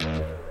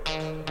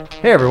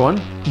Hey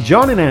everyone,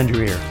 John and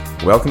Andrew here.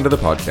 Welcome to the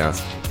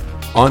podcast.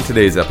 On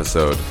today's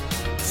episode,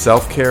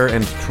 self-care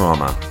and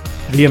trauma.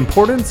 The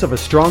importance of a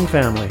strong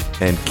family.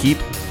 And keep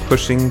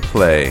pushing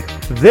play.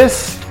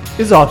 This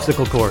is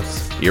Obstacle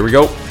Course. Here we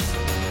go.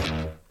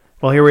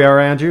 Well, here we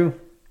are, Andrew.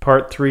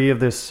 Part 3 of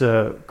this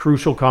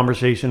crucial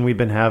conversation we've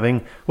been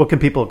having. What can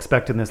people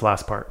expect in this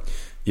last part?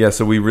 Yeah,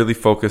 so we really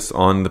focus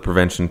on the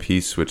prevention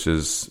piece, which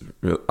is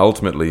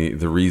ultimately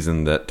the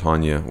reason that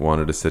Tanya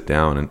wanted to sit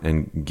down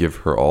and give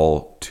her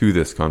all to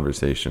this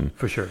conversation.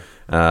 For sure.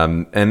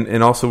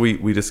 And also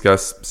we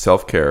discuss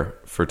self-care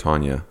for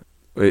Tanya.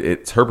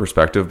 It's her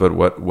perspective, but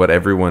what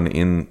everyone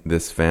in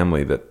this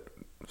family that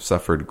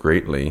suffered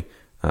greatly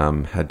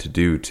had to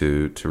do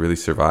to really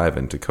survive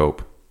and to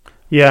cope.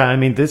 Yeah, I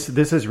mean, this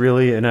is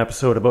really an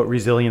episode about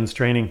resilience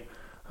training.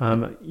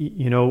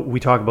 We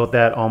talk about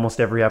that almost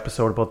every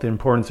episode, about the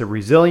importance of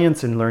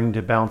resilience and learning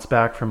to bounce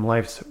back from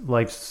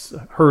life's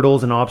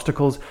hurdles and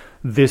obstacles.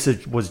 This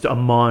was a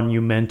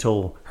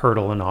monumental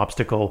hurdle and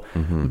obstacle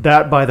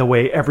that, by the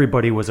way,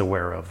 everybody was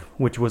aware of,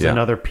 which was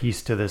another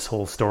piece to this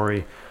whole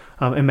story.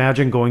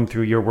 Imagine going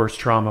through your worst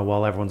trauma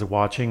while everyone's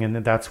watching, and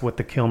that's what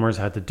the Kilmers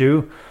had to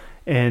do.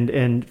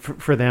 And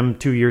for them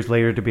 2 years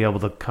later to be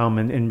able to come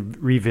and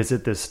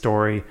revisit this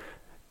story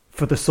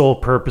for the sole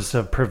purpose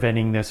of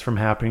preventing this from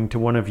happening to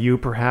one of you,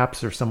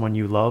 perhaps, or someone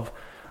you love,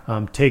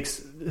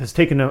 has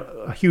taken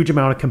a huge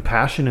amount of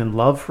compassion and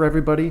love for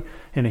everybody,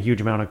 and a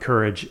huge amount of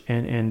courage.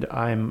 And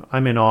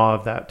I'm in awe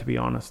of that, to be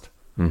honest.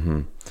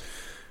 Mm-hmm.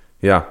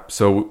 Yeah.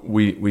 So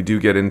we do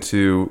get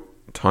into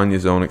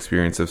Tanya's own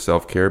experience of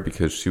self-care,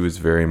 because she was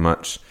very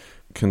much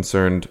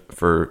concerned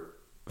for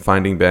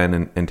finding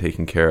Ben and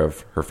taking care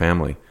of her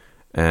family.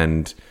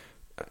 And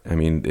I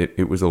mean,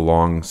 it was a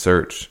long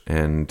search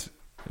and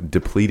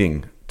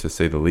depleting, to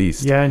say the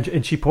least. Yeah,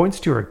 and she points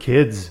to her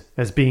kids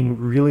as being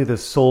really the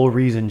sole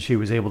reason she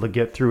was able to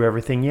get through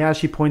everything. Yeah,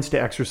 she points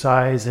to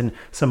exercise and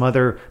some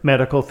other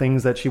medical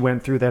things that she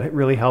went through that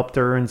really helped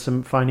her, and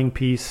some finding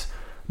peace.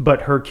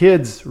 But her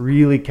kids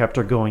really kept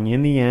her going.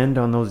 In the end,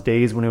 on those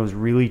days when it was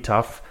really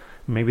tough,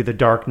 maybe the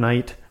dark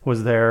night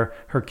was there,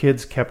 her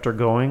kids kept her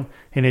going.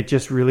 And it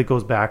just really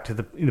goes back to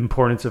the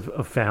importance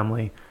of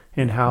family,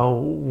 and how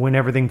when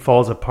everything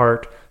falls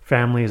apart,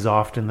 family is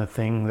often the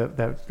thing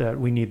that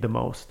we need the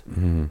most.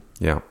 Mm-hmm.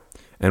 Yeah.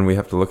 And we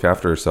have to look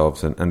after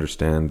ourselves and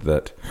understand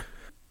that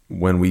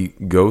when we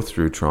go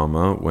through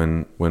trauma,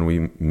 when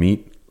we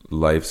meet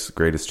life's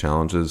greatest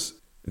challenges,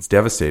 it's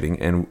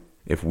devastating. And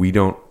if we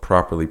don't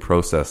properly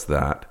process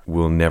that,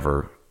 we'll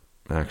never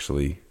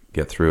actually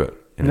get through it.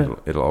 And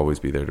it'll always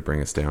be there to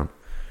bring us down.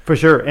 For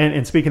sure.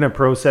 And speaking of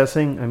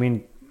processing, I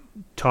mean,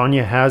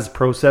 Tanya has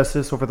processed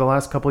this over the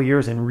last couple of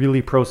years, and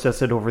really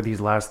processed it over these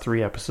last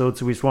 3 episodes.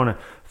 So we just want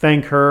to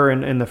thank her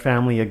and the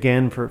family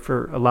again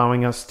for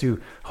allowing us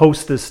to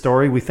host this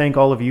story. We thank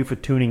all of you for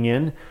tuning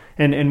in,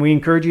 and we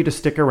encourage you to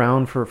stick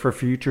around for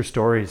future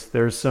stories.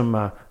 There's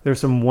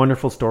some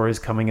wonderful stories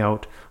coming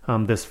out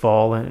this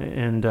fall,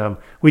 and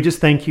we just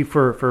thank you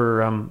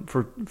for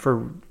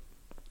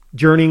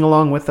journeying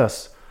along with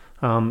us,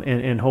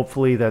 and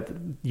hopefully that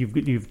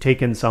you've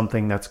taken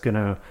something that's going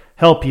to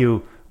help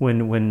you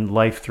when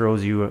life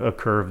throws you a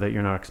curve that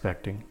you're not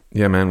expecting.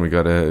 Yeah, man, we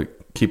got to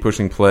keep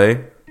pushing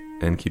play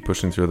and keep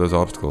pushing through those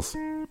obstacles.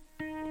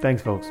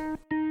 Thanks, folks.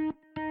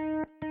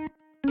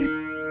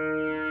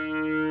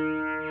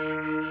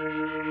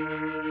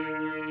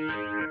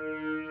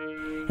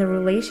 The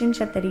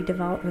relationship that he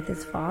developed with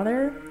his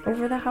father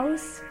over the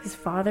house, his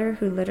father,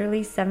 who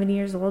literally 70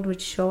 years old,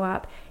 would show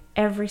up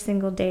every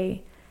single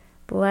day.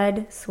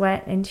 Blood,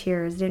 sweat, and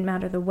tears. Didn't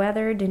matter the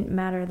weather, didn't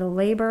matter the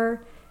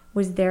labor,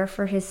 was there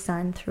for his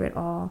son through it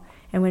all.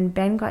 And when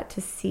Ben got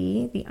to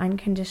see the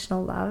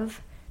unconditional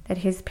love that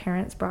his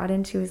parents brought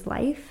into his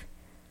life,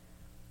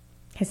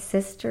 his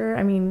sister,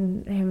 I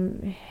mean,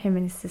 him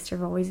and his sister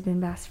have always been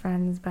best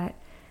friends, but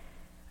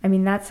I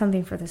mean, that's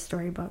something for the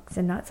storybooks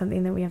and not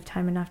something that we have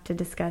time enough to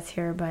discuss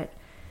here. But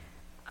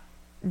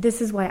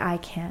this is why I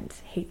can't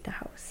hate the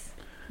house.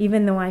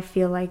 Even though I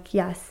feel like,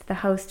 yes, the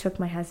house took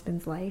my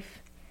husband's life,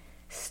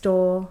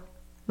 stole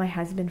my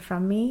husband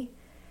from me.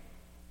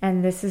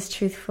 And this is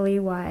truthfully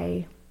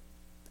why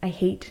I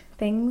hate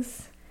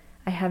things.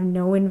 I have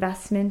no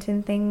investment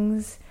in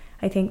things.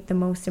 I think the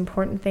most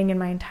important thing in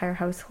my entire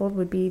household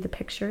would be the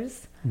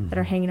pictures that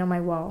are hanging on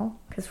my wall.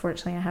 Because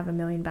fortunately I have a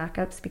million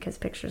backups, because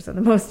pictures are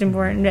the most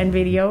important, and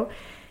video.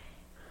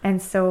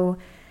 And so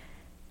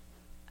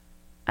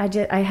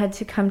I had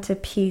to come to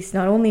peace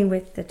not only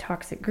with the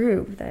toxic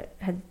group that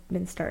had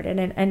been started,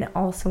 and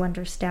also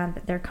understand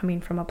that they're coming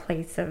from a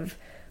place of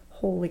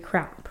holy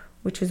crap,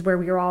 which is where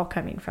we were all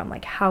coming from.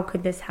 Like, how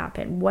could this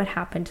happen? What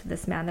happened to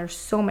this man? There's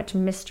so much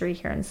mystery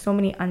here and so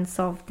many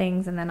unsolved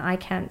things. And then I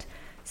can't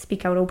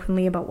speak out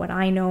openly about what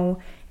I know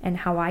and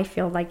how I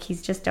feel like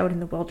he's just out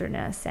in the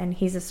wilderness and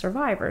he's a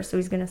survivor. So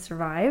he's going to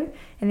survive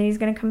and then he's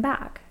going to come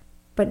back.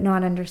 But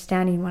not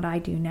understanding what I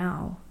do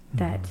now,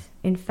 that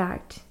in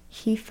fact,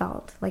 he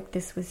felt like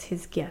this was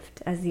his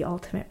gift as the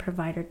ultimate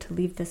provider to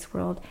leave this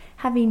world,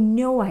 having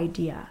no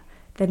idea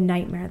the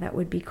nightmare that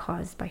would be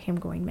caused by him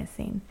going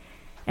missing.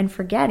 And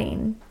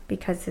forgetting,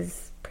 because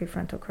his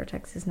prefrontal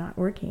cortex is not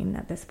working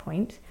at this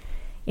point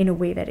in a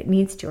way that it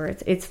needs to, or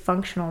it's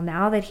functional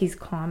now that he's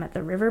calm at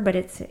the river, but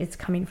it's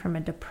coming from a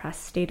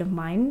depressed state of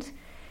mind,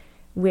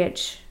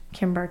 which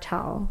Kim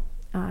Bartel,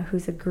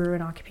 who's a guru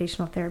in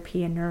occupational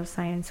therapy and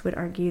neuroscience, would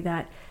argue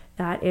that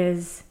that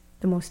is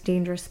the most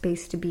dangerous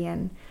space to be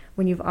in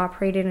when you've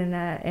operated in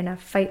a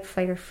fight,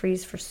 flight, or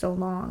freeze for so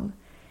long,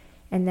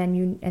 and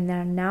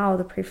then now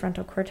the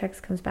prefrontal cortex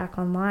comes back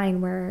online,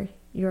 where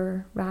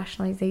your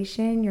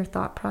rationalization, your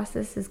thought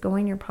process is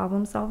going, your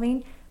problem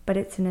solving, but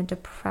it's in a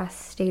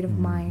depressed state of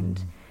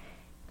mind.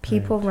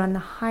 People run the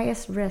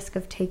highest risk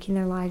of taking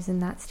their lives in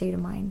that state of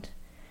mind.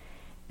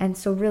 And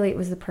so really it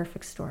was the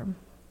perfect storm.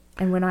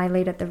 And when I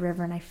laid at the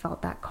river and I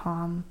felt that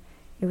calm,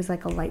 it was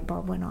like a light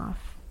bulb went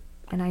off.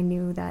 And I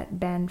knew that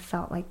Ben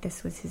felt like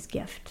this was his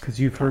gift. Because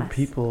you've heard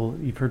people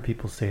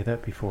say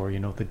that before,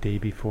 the day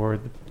before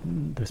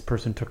this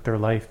person took their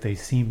life, they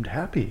seemed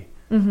happy.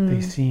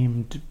 They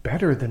seemed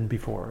better than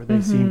before.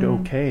 They seemed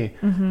okay.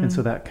 And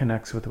so that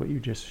connects with what you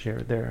just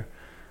shared there.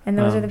 And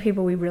those are the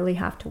people we really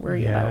have to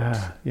worry about.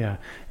 Yeah.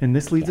 And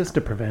this leads us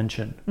to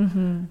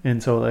prevention.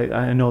 And so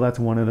I know that's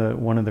one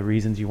of the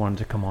reasons you wanted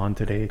to come on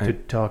today, to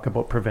talk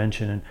about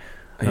prevention.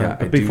 And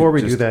but before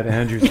we do that,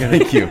 Andrew's going to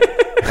thank you.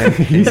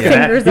 he's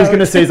going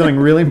to say something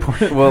really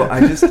important. Well,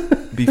 I just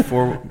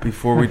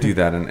before we do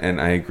that,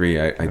 and I agree,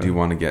 I do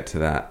want to get to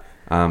that.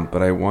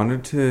 But I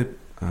wanted to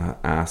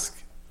ask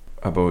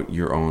about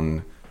your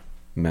own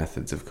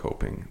methods of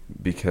coping,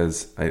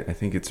 because I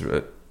think it's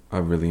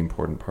a really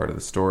important part of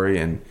the story,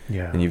 and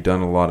you've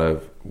done a lot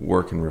of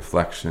work and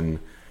reflection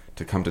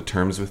to come to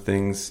terms with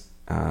things,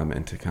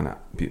 and to kind of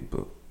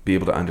be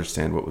able to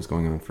understand what was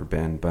going on for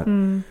Ben. But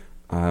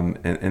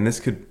and this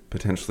could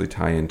potentially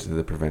tie into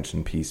the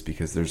prevention piece,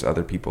 because there's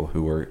other people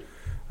who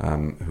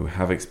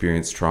have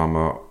experienced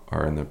trauma,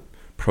 are in the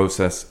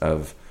process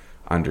of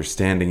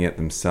understanding it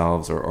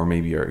themselves, or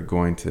maybe are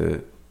going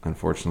to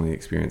unfortunately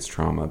experience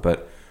trauma.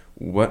 But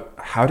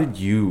how did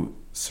you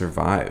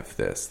survive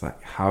this?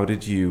 Like, how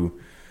did you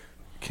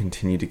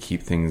continue to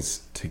keep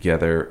things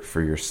together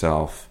for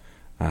yourself,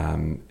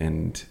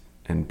 and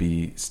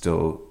be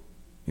still,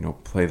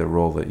 play the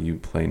role that you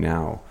play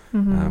now?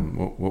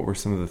 What were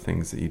some of the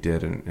things that you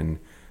did, and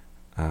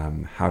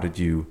how did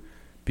you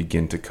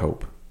begin to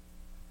cope?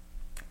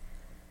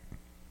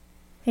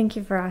 Thank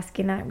you for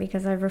asking that,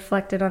 because I've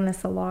reflected on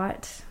this a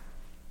lot.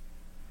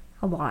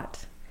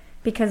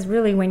 Because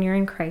really, when you're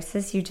in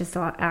crisis, you just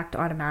act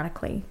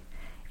automatically.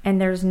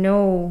 And there's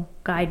no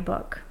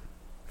guidebook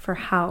for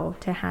how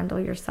to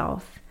handle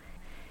yourself.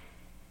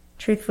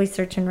 Truthfully,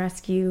 Search and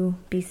Rescue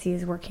BC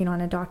is working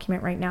on a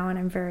document right now, and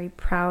I'm very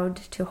proud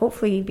to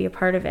hopefully be a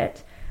part of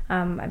it.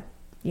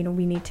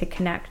 We need to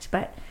connect,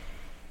 but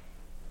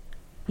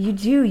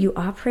you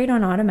operate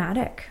on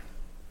automatic.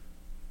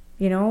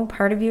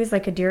 Part of you is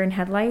like a deer in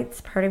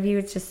headlights. Part of you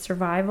is just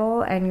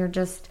survival, and you're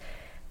just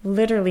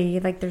literally,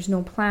 like, there's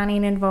no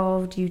planning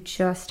involved. You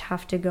just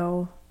have to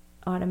go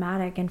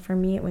automatic. And for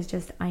me, it was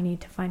just, I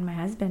need to find my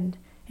husband,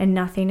 and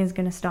nothing is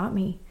going to stop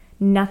me.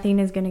 Nothing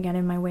is going to get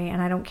in my way.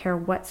 And I don't care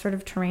what sort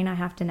of terrain I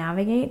have to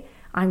navigate,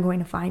 I'm going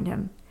to find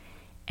him.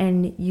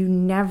 And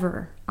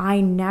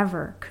I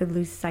never could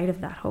lose sight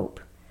of that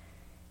hope.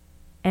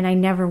 And I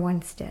never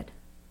once did,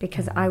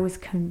 because I was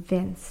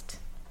convinced,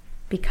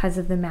 because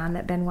of the man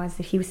that Ben was,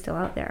 that he was still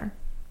out there.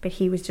 But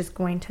he was just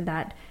going to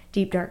that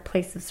deep, dark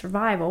place of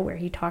survival where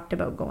he talked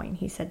about going.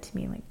 He said to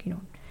me, like,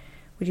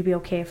 would you be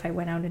okay if I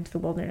went out into the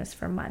wilderness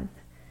for a month?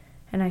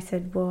 And I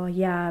said, well,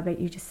 yeah, but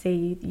you just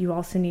say you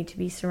also need to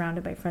be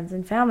surrounded by friends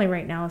and family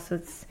right now.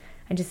 So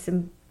I just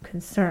am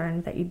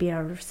concerned that you'd be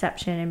out of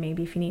reception, and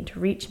maybe if you need to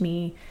reach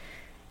me,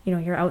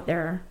 you're out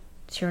there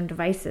to your own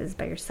devices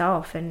by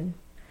yourself. And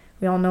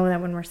we all know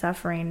that when we're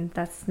suffering,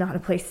 that's not a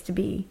place to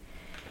be.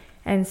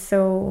 And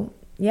so,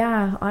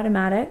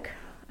 automatic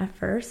at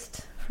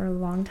first for a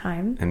long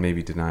time. And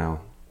maybe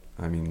denial.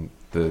 I mean,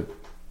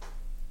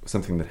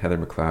 something that Heather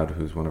McLeod,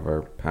 who's one of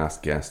our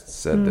past guests,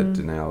 said, that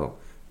denial,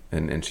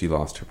 and she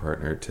lost her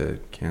partner to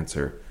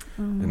cancer.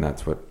 And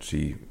that's what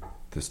the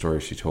story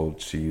she told,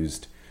 she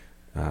used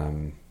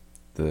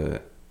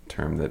the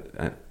term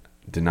that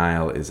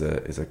denial is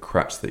a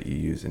crutch that you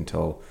use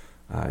until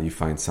you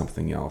find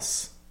something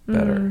else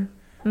better.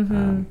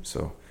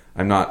 So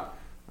I'm not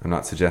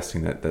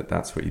suggesting that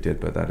that's what you did,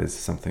 but that is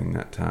something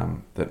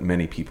that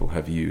many people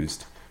have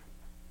used.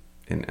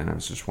 And I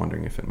was just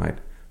wondering if it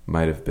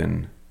might have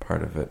been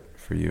part of it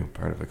for you,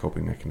 part of a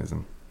coping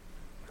mechanism.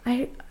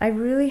 I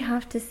really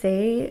have to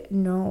say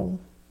no,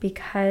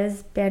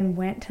 because Ben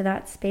went to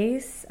that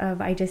space of,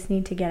 I just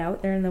need to get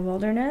out there in the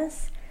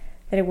wilderness,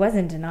 that it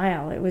wasn't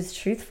denial. It was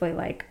truthfully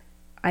like,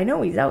 I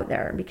know he's out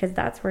there, because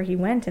that's where he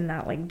went, in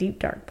that like deep,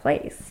 dark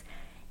place.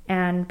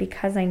 And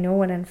because I know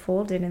what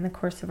unfolded in the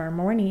course of our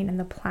morning, and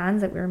the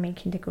plans that we were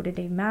making to go to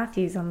Dave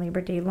Matthews on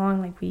Labor Day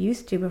long, like we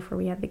used to before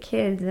we had the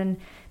kids, and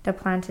the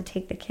plan to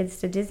take the kids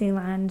to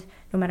Disneyland,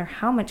 no matter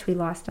how much we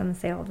lost on the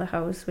sale of the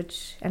house,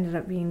 which ended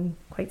up being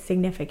quite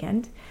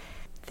significant,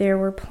 there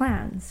were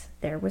plans.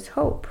 There was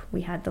hope.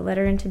 We had the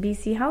letter into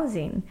BC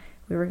Housing.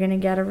 We were going to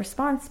get a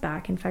response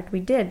back. In fact, we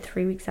did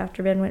 3 weeks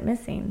after Ben went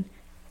missing,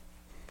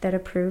 that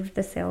approved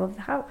the sale of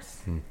the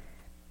house.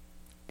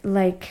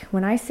 Like,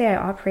 when I say I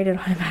operated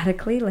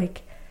automatically,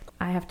 like,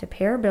 I have to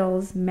pay our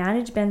bills,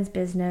 manage Ben's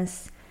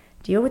business,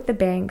 deal with the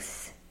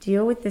banks,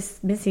 deal with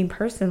this missing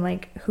person.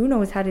 Like, who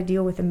knows how to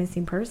deal with a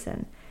missing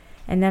person?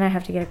 And then I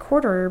have to get a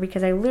court order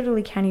because I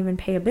literally can't even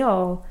pay a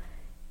bill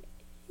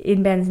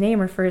in Ben's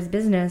name or for his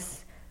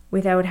business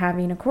without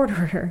having a court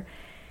order.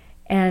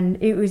 And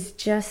it was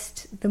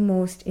just the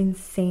most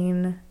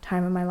insane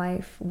time of my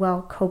life,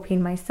 while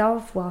coping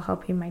myself, while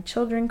helping my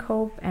children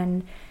cope,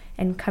 and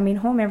coming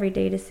home every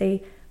day to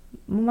say,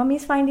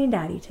 Mommy's finding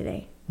Daddy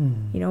today.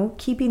 You know,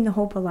 keeping the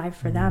hope alive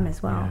for them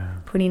as well. Yeah.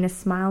 Putting a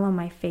smile on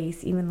my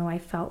face, even though I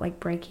felt like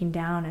breaking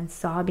down and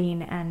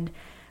sobbing and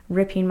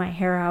ripping my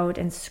hair out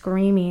and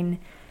screaming.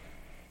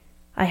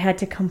 I had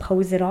to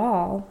compose it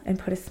all and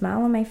put a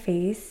smile on my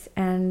face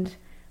and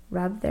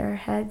rub their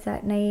heads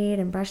at night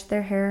and brush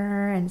their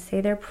hair and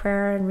say their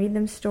prayer and read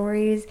them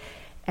stories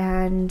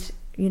and,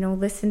 you know,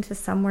 listen to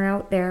Somewhere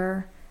Out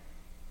There,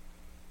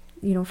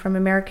 you know, from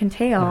American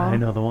Tail. I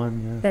know the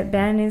one. Yeah. That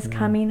Ben is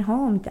coming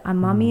home.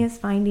 Mommy is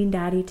finding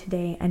Daddy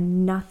today,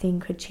 and nothing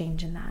could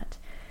change in that.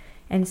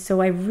 And so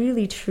I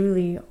really,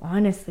 truly,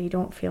 honestly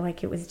don't feel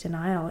like it was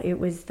denial. It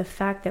was the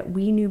fact that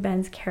we knew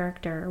Ben's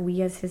character,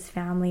 we as his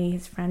family,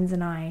 his friends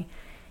and I.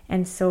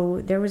 And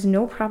so there was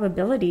no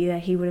probability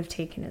that he would have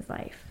taken his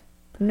life.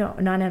 No,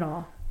 none at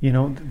all. You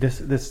know,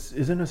 this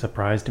isn't a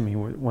surprise to me.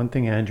 One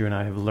thing Andrew and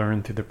I have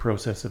learned through the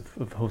process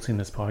of hosting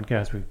this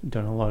podcast, we've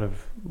done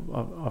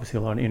obviously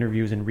a lot of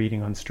interviews and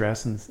reading on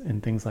stress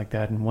and things like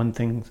that. And one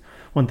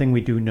thing we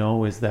do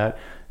know is that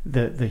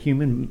the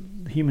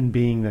human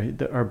being,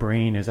 our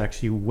brain is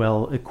actually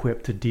well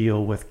equipped to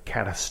deal with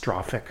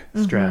catastrophic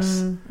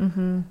stress.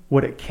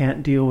 What it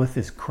can't deal with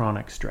is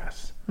chronic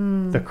stress,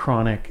 the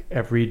chronic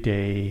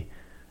everyday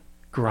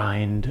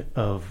grind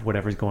of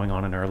whatever's going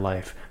on in our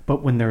life.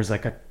 But when there's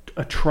like a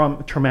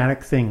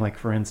traumatic thing, like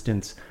for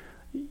instance,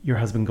 your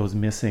husband goes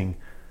missing,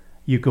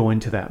 you go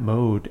into that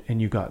mode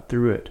and you got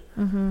through it.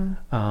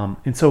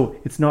 And so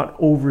it's not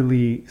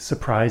overly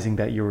surprising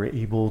that you were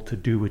able to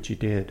do what you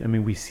did. I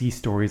mean, we see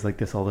stories like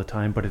this all the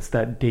time, but it's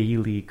that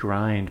daily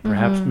grind.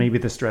 Perhaps maybe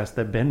the stress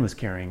that Ben was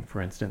carrying,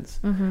 for instance,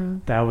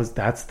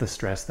 that's the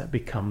stress that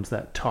becomes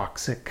that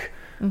toxic,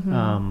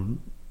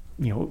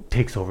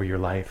 takes over your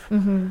life.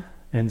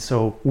 And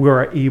so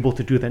we're able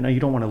to do that. Now,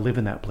 you don't want to live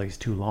in that place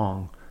too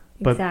long.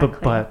 But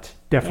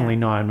definitely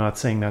not. I'm not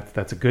saying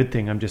that's a good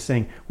thing. I'm just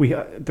saying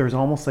there's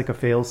almost like a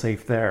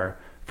fail-safe there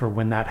for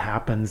when that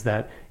happens,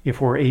 that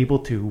if we're able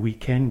to, we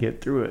can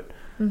get through it.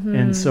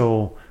 And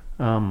so,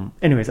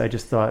 anyways, I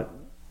just thought,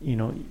 you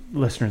know,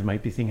 listeners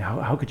might be thinking,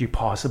 how could you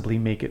possibly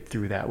make it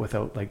through that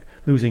without like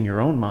losing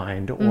your own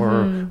mind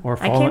or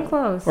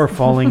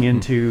falling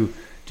into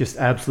just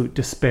absolute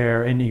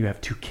despair, and you have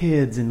 2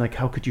 kids, and like,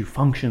 how could you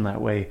function that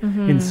way?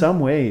 In some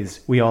ways,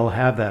 we all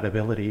have that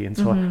ability. And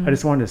so I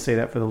just wanted to say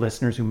that for the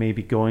listeners who may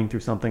be going through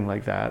something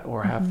like that,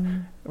 or have,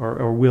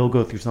 or will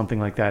go through something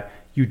like that,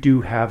 you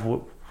do have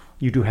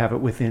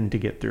it within to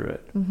get through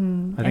it.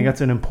 I think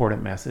that's an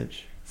important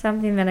message.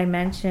 Something that I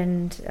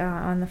mentioned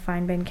on the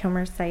Find Ben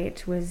Kilmer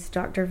site was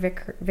Dr.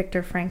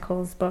 Viktor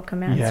Frankl's book, A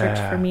Man's Search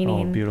for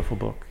Meaning. Oh, beautiful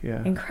book.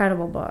 Yeah.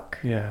 Incredible book.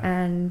 Yeah.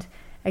 And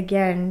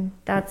again,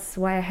 that's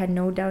why I had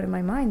no doubt in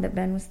my mind that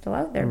Ben was still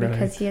out there,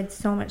 because he had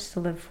so much to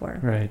live for.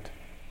 Right.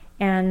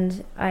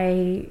 And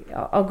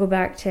I'll go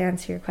back to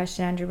answer your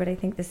question, Andrew, but I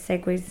think this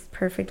segues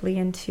perfectly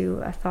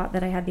into a thought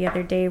that I had the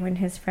other day when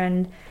his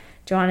friend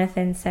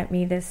Jonathan sent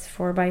me this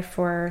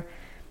 4x4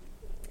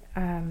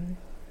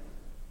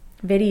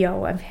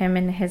 video of him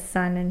and his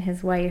son and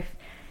his wife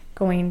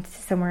going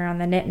somewhere on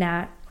the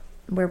Nitnat,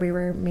 where we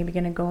were maybe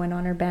going to go and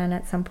honor Ben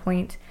at some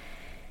point.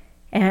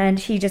 And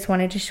he just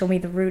wanted to show me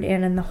the route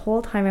in. And the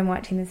whole time I'm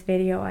watching this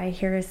video, I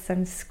hear his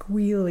son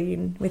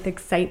squealing with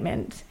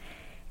excitement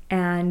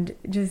and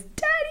just,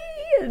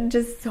 Daddy, and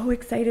just so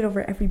excited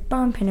over every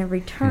bump and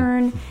every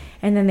turn.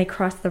 And then they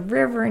cross the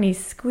river and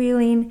he's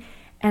squealing.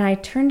 And I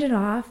turned it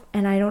off,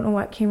 and I don't know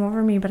what came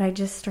over me, but I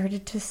just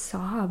started to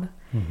sob.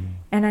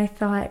 And I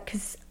thought,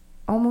 because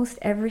almost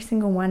every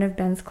single one of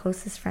Ben's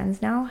closest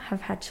friends now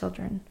have had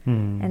children.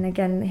 And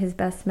again, his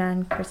best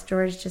man, Chris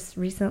George, just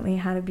recently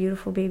had a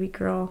beautiful baby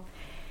girl.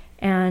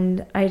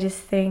 And I just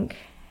think,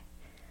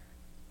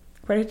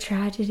 what a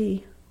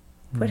tragedy.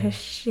 What a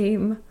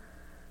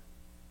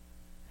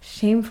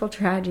shameful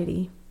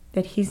tragedy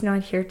that he's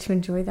not here to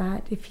enjoy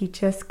that, if he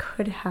just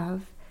could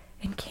have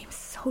and came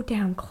so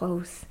damn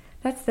close.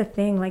 That's the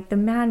thing. Like, the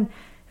man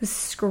was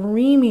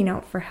screaming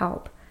out for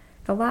help.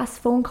 The last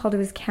phone call to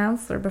his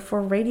counselor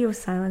before radio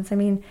silence. I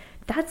mean,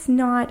 that's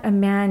not a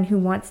man who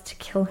wants to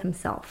kill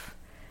himself.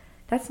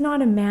 That's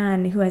not a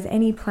man who has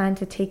any plan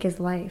to take his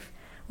life.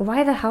 Well,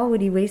 why the hell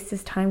would he waste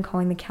his time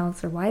calling the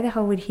counselor? Why the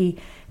hell would he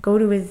go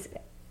to his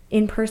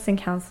in-person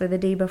counselor the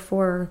day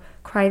before,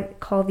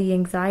 call the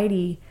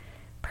anxiety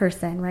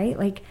person, right?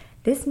 Like,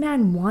 this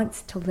man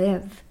wants to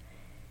live.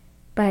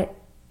 But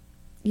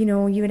you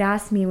know, you had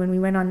asked me when we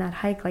went on that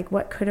hike, like,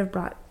 what could have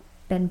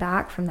been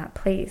back from that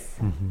place?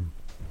 Mm-hmm.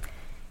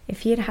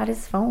 If he had had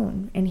his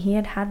phone and he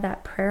had had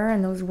that prayer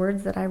and those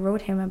words that I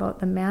wrote him about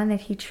the man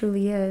that he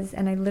truly is,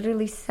 and I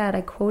literally said,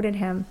 I quoted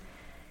him,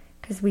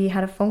 because we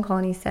had a phone call,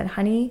 and he said,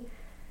 honey,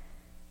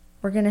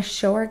 we're going to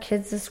show our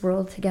kids this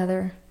world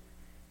together.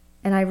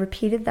 And I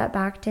repeated that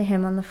back to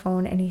him on the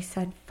phone, and he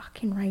said,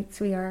 fucking rights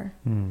we are.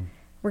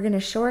 We're going to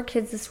show our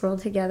kids this world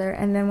together.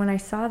 And then when I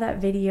saw that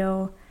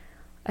video,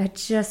 it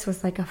just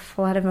was like a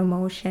flood of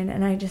emotion.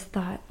 And I just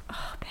thought,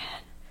 oh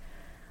man,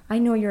 I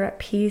know you're at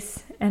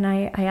peace. And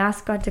I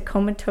asked God to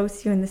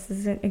comatose you, and this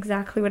isn't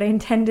exactly what I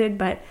intended,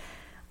 but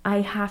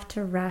I have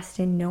to rest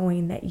in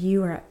knowing that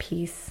you are at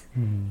peace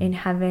in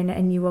heaven,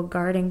 and you will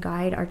guard and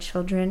guide our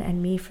children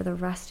and me for the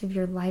rest of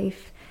your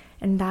life.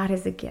 And that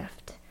is a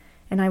gift.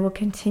 And I will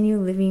continue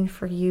living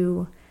for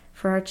you,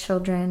 for our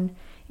children,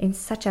 in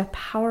such a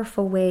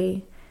powerful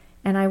way.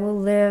 And I will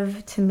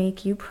live to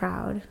make you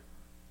proud,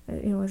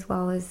 you know, as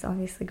well as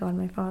obviously God,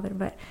 my Father.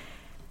 But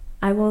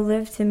I will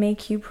live to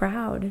make you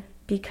proud,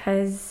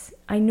 because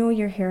I know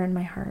you're here in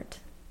my heart.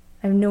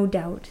 I have no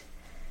doubt.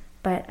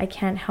 But I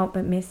can't help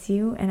but miss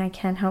you, and I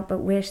can't help but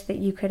wish that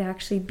you could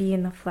actually be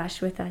in the flesh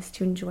with us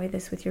to enjoy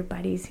this with your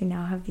buddies who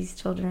now have these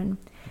children.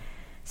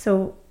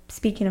 So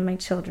speaking of my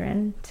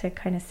children, to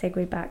kind of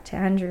segue back to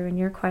Andrew and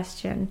your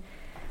question,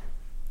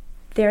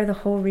 they're the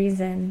whole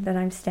reason that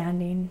I'm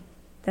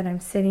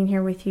sitting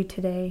here with you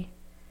today.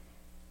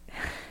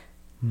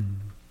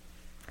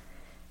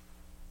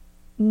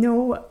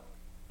 No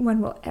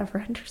one will ever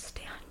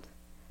understand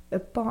the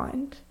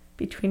bond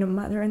between a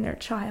mother and their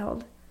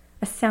child,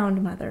 a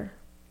sound mother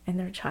and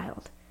their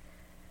child.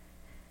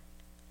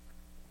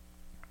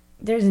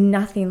 There's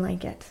nothing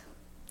like it.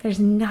 There's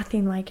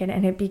nothing like it,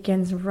 and it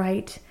begins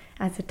right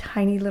as a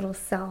tiny little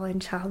cell in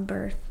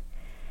childbirth.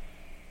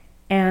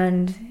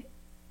 And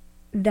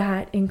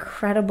that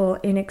incredible,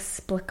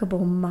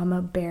 inexplicable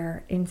mama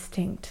bear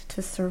instinct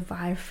to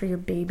survive for your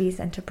babies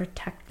and to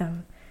protect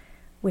them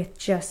with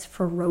just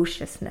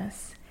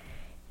ferociousness.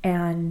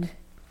 And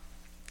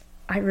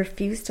I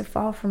refused to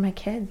fall for my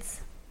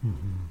kids.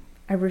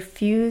 I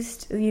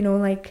refused, you know,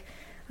 like,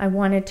 I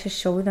wanted to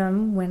show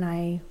them when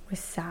I was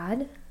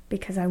sad,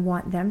 because I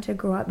want them to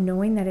grow up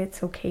knowing that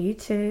it's okay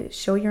to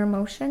show your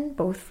emotion,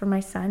 both for my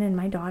son and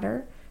my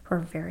daughter, who are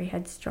very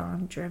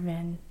headstrong,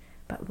 driven,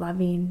 but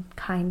loving,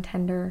 kind,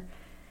 tender.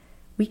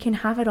 We can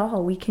have it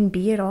all. We can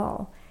be it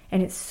all.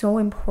 And it's so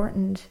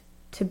important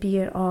to be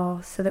it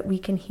all so that we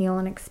can heal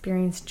and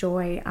experience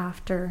joy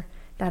after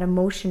that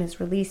emotion is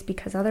released,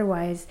 because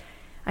otherwise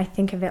I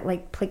think of it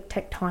like plate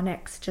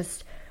tectonics,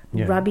 just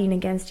rubbing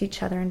against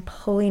each other and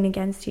pulling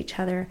against each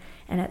other.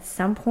 And at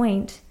some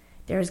point,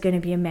 there's going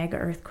to be a mega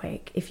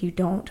earthquake if you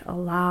don't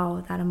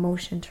allow that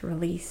emotion to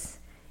release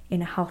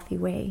in a healthy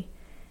way.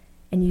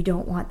 And you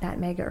don't want that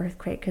mega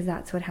earthquake, because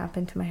that's what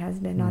happened to my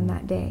husband on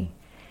that day.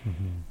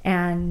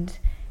 And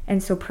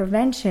so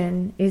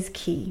prevention is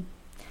key.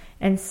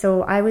 And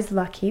so I was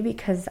lucky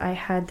because I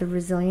had the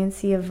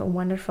resiliency of a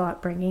wonderful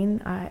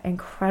upbringing,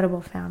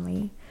 incredible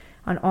family.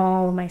 On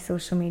all of my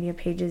social media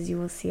pages, you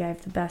will see I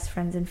have the best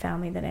friends and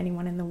family that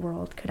anyone in the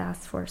world could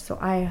ask for. So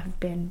I have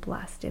been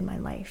blessed in my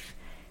life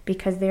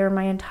because they are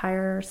my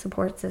entire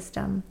support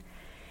system.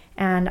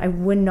 And I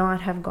would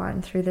not have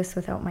gotten through this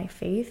without my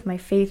faith. My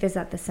faith is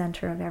at the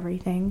center of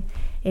everything.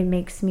 It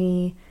makes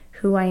me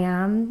who I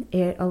am.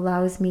 It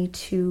allows me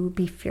to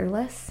be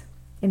fearless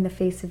in the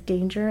face of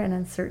danger and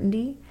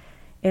uncertainty.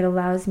 It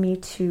allows me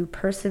to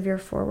persevere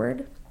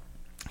forward.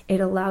 It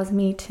allows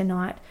me to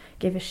not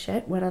give a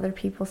shit what other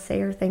people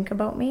say or think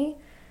about me,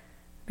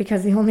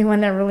 because the only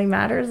one that really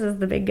matters is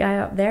the big guy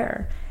up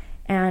there.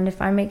 And if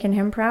I'm making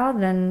him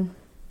proud, then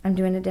I'm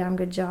doing a damn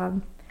good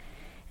job.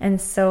 And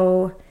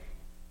so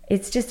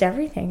it's just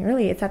everything,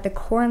 really. It's at the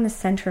core and the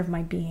center of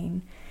my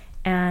being.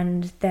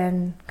 And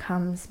then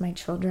comes my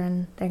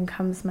children, then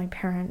comes my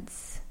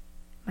parents,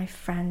 my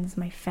friends,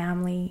 my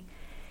family.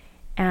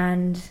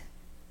 And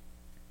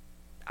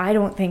I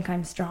don't think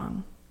I'm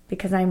strong,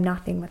 because I'm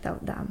nothing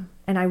without them.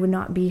 And I would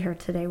not be here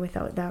today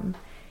without them.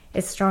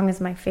 As strong as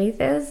my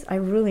faith is, I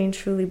really and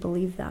truly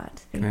believe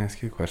that. Can I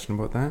ask you a question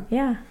about that?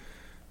 Yeah.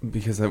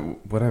 Because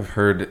what I've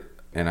heard,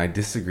 and I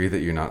disagree that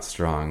you're not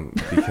strong,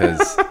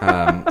 because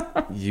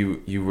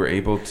you were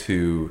able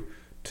to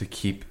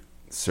keep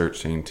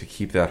searching, to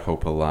keep that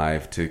hope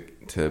alive,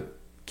 to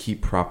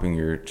keep propping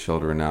your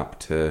children up,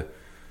 to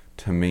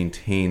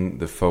maintain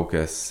the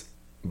focus.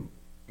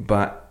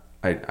 But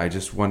I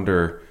just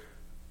wonder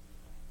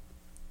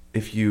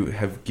if you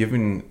have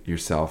given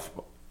yourself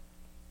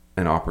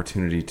an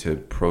opportunity to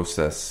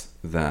process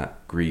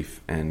that grief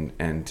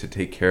and to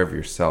take care of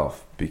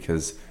yourself,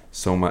 because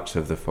so much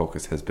of the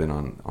focus has been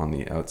on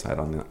the outside,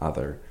 on the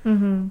other,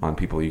 on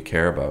people you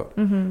care about.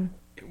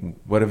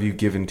 What have you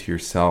given to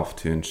yourself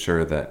to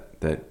ensure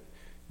that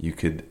you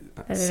could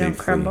that safely don't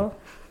crumble?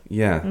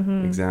 Yeah,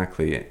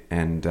 exactly.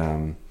 And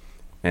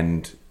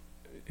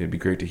it'd be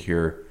great to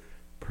hear,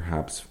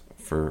 perhaps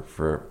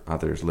for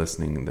others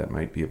listening that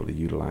might be able to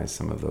utilize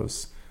some of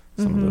those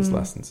some of those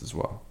lessons as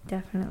well.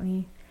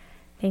 Definitely.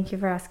 Thank you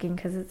for asking,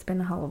 because it's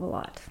been a hell of a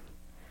lot.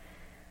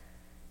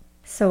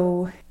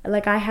 So,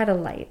 like, I had a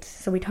light.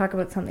 So we talk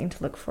about something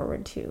to look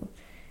forward to.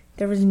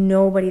 There was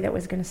nobody that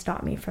was going to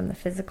stop me from the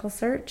physical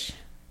search.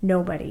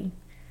 Nobody.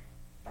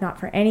 Not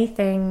for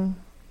anything.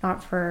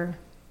 Not for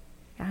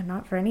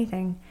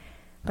anything.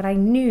 But I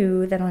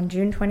knew that on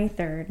June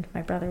 23rd,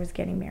 my brother was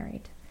getting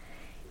married.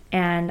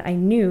 And I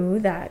knew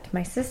that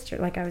my sister,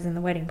 like, I was in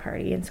the wedding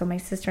party, and so my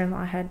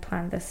sister-in-law had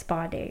planned this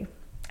spa day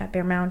at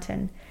Bear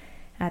Mountain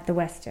at the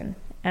Westin.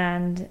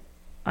 And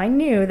I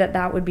knew that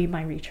that would be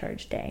my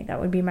recharge day.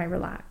 That would be my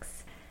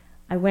relax.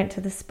 I went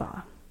to the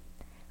spa.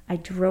 I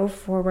drove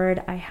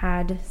forward. I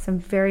had some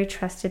very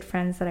trusted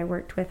friends that I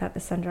worked with at the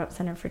Sundrop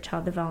Center for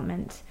Child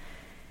Development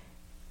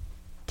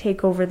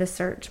take over the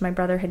search. My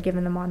brother had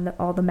given them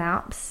all the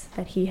maps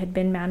that he had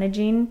been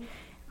managing,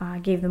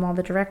 gave them all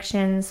the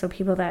directions. So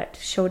people that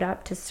showed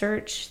up to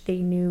search, they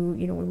knew,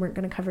 we weren't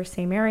going to cover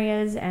same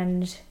areas,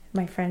 and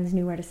my friends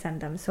knew where to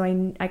send them. So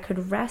I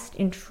could rest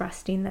in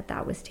trusting that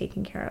that was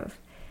taken care of.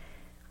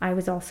 I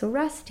was also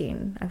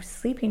resting. I was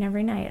sleeping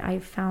every night. I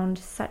found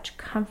such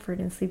comfort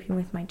in sleeping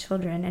with my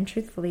children. And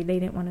truthfully, they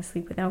didn't want to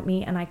sleep without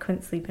me, and I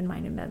couldn't sleep in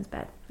mine in Ben's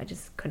bed. I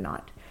just could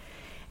not.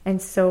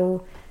 And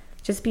so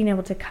just being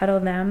able to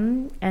cuddle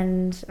them,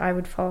 and I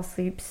would fall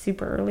asleep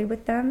super early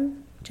with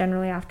them.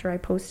 Generally after I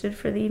posted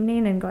for the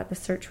evening and got the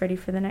search ready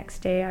for the next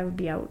day, I would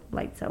be out,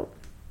 lights out.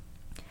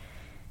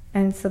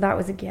 And so that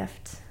was a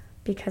gift,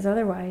 because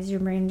otherwise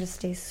your brain just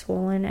stays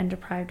swollen and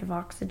deprived of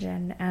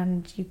oxygen,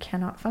 and you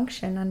cannot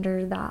function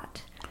under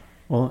that.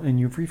 Well,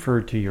 and you've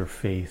referred to your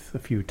faith a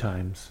few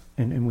times,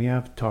 and we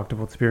have talked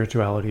about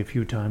spirituality a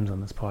few times on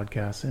this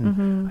podcast,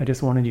 and I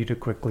just wanted you to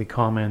quickly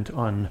comment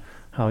on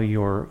how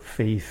your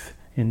faith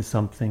in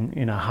something,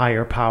 in a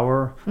higher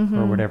power,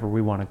 or whatever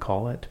we want to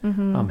call it,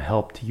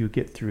 helped you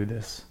get through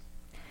this.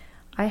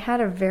 I had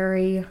a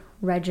very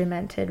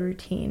regimented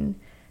routine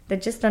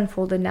that just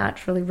unfolded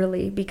naturally,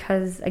 really,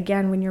 because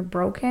again, when you're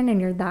broken and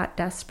you're that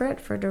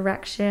desperate for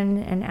direction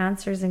and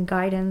answers and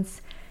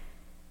guidance,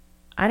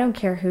 I don't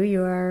care who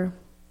you are,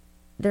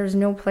 there's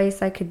no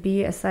place I could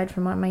be aside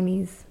from on my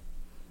knees.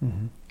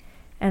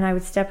 And I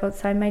would step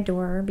outside my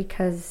door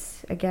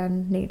because,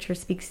 again, nature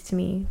speaks to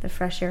me, the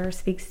fresh air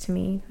speaks to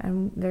me,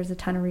 and there's a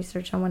ton of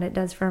research on what it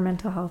does for our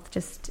mental health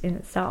just in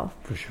itself.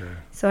 For sure.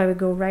 So I would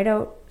go right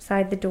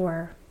outside the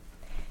door,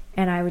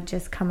 and I would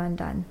just come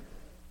undone.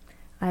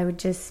 I was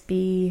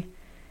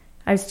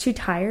too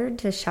tired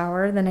to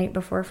shower the night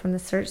before from the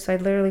search, so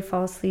I'd literally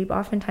fall asleep,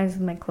 oftentimes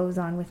with my clothes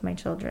on with my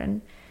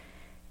children.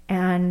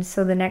 And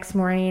so the next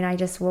morning I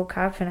just woke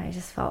up and I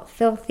just felt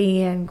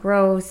filthy and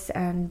gross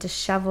and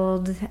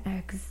disheveled,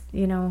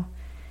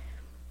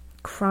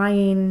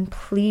 crying,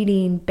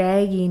 pleading,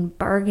 begging,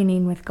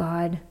 bargaining with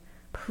God.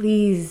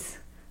 Please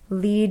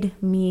lead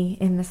me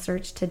in the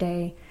search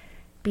today.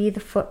 Be the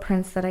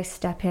footprints that I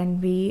step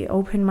in.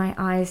 Open my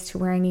eyes to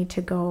where I need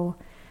to go.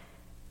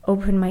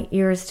 Open my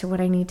ears to what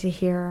I need to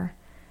hear.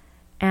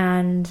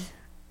 And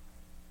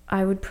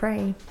I would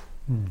pray.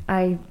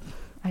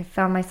 I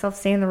found myself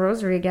saying the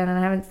rosary again, and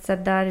I haven't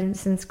said that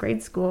since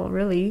grade school,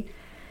 really.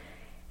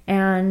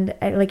 And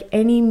like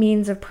any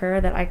means of prayer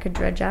that I could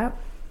dredge up,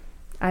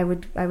 I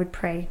would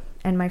pray.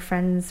 And my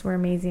friends were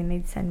amazing.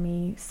 They'd send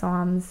me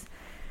psalms,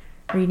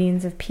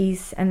 readings of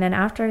peace. And then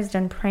after I was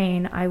done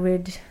praying, I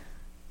would,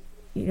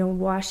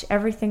 wash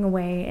everything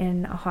away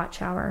in a hot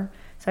shower.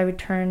 So I would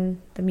turn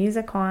the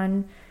music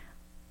on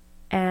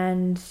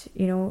and,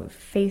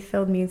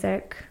 faith-filled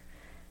music,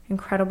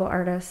 incredible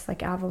artists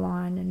like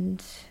Avalon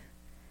and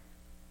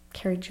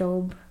Carrie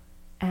Job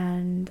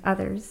and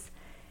others,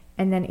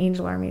 and then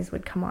Angel Armies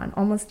would come on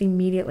almost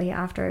immediately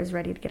after I was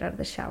ready to get out of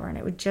the shower, and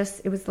it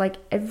was like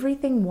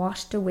everything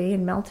washed away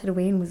and melted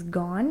away and was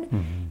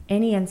gone.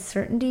 Any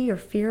uncertainty or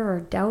fear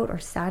or doubt or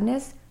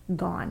sadness,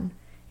 gone.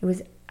 It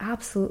was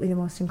absolutely the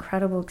most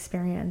incredible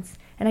experience,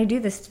 and I do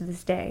this to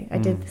this day. I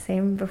did the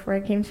same before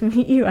I came to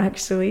meet you,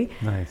 actually.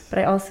 Nice. But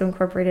I also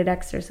incorporated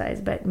exercise,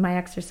 but my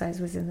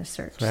exercise was in the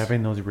search. So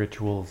having those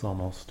rituals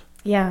almost.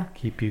 Yeah.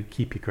 Keep you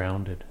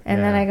grounded.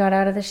 And then I got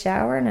out of the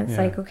shower and it's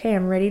like, okay,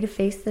 I'm ready to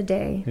face the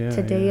day.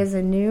 Today is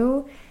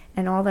anew,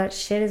 and all that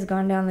shit has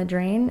gone down the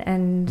drain,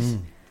 and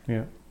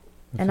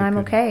I'm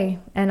okay.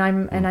 And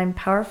I'm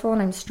powerful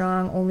and I'm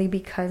strong only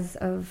because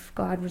of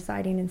God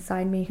residing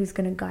inside me, who's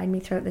going to guide me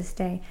throughout this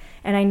day.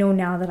 And I know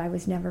now that I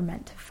was never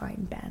meant to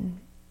find Ben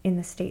in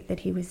the state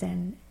that he was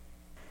in.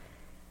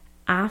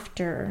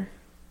 After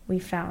we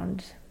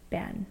found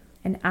Ben,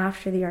 and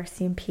after the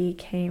RCMP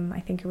came, I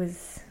think it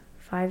was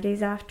 5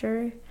 days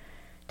after,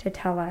 to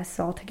tell us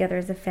all together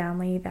as a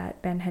family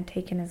that Ben had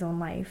taken his own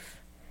life,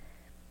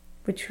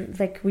 which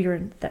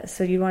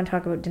so you want to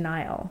talk about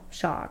denial,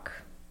 shock,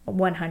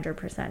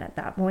 100% at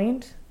that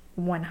point,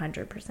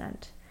 100%.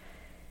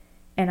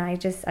 And I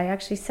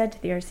actually said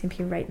to the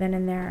RCMP right then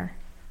and there,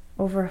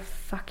 over a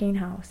fucking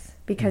house,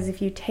 because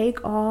if you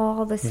take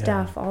all the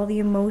stuff, all the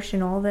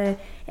emotion, all the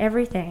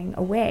everything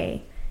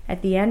away,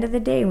 at the end of the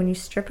day, when you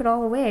strip it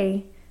all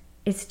away,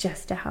 it's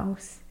just a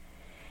house.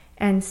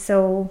 And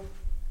so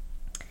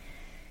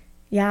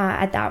yeah,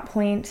 at that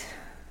point,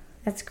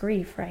 that's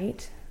grief,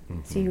 right?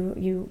 So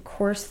you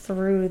course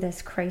through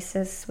this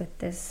crisis with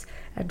this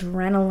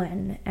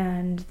adrenaline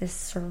and this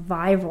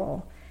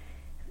survival,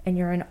 and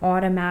you're an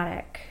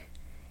automatic,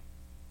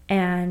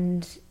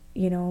 and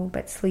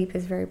but sleep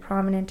is very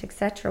prominent,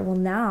 etc.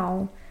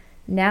 Well,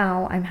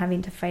 now I'm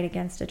having to fight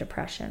against a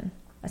depression,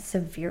 a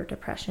severe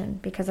depression,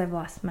 because I've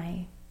lost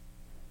the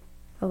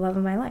love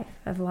of my life.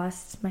 I've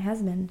lost my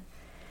husband,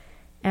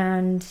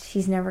 and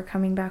he's never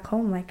coming back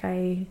home like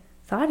I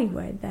thought he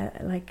would.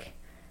 That, like,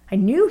 I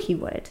knew he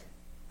would.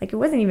 Like, it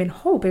wasn't even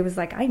hope. It was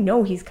like, I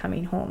know he's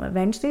coming home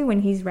eventually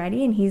when he's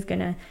ready, and he's going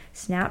to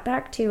snap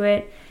back to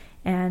it.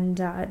 And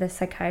the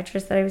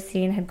psychiatrist that I was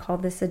seeing had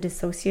called this a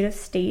dissociative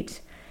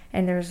state.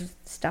 And there's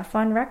stuff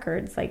on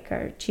records, like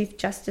our Chief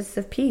Justice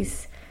of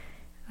Peace.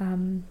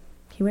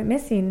 He went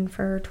missing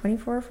for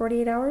 24 or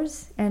 48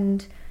 hours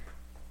and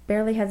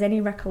barely has any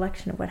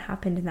recollection of what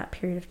happened in that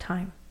period of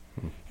time.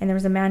 And there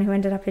was a man who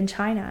ended up in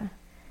China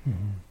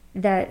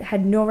that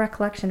had no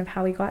recollection of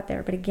how he got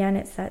there. But again,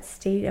 it's that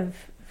state of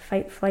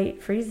fight,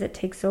 flight, freeze that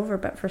takes over,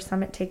 but for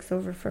some it takes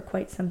over for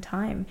quite some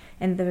time.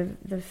 And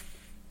the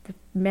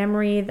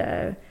memory,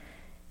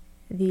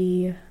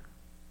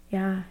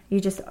 you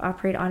just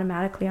operate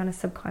automatically on a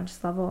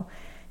subconscious level.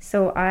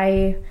 So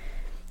I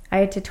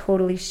had to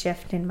totally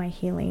shift in my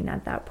healing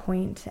at that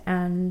point,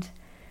 and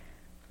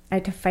I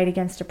had to fight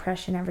against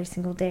depression every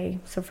single day.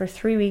 So for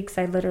 3 weeks,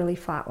 I literally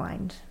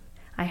flatlined.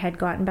 I had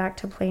gotten back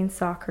to playing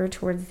soccer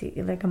towards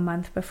a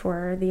month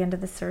before the end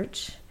of the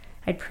search.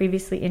 I'd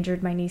previously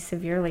injured my knee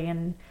severely,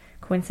 and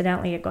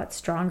coincidentally it got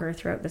stronger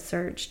throughout the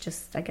search,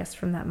 just I guess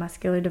from that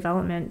muscular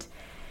development.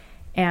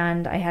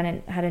 And I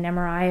hadn't had an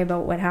MRI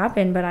about what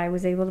happened, but I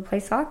was able to play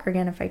soccer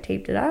again if I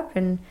taped it up,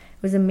 and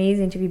it was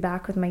amazing to be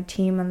back with my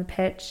team on the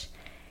pitch.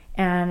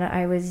 And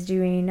I was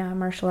doing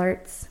martial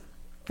arts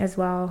as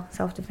well,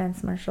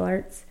 self-defense martial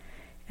arts,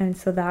 and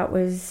so that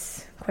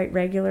was quite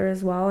regular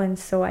as well. And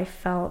so I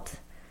felt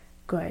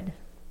good.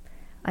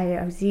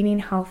 I was eating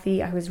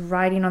healthy. I was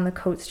riding on the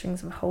coat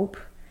strings of hope.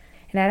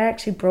 And I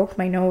actually broke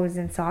my nose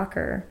in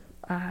soccer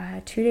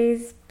 3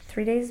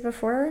 days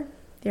before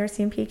the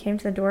RCMP came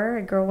to the door.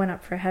 A girl went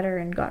up for a header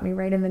and got me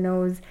right in the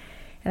nose.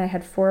 And I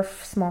had 4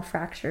 small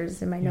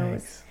fractures in my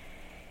nose.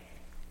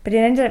 But it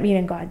ended up being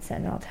a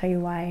godsend. I'll tell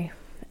you why.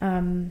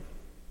 So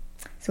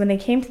when they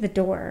came to the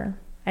door,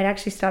 I'd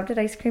actually stopped at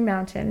Ice Cream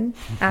Mountain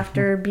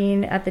after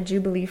being at the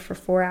Jubilee for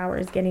 4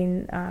 hours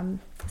getting a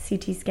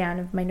CT scan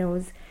of my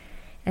nose.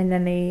 And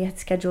then they had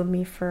scheduled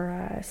me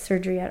for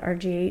surgery at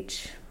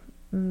RGH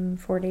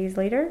 4 days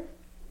later.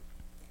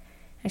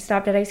 I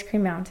stopped at Ice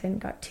Cream Mountain,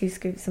 got 2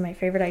 scoops of my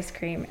favorite ice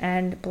cream,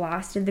 and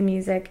blasted the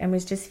music, and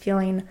was just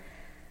feeling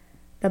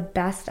the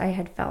best I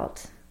had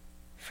felt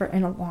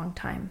in a long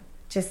time.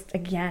 Just,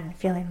 again,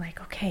 feeling like,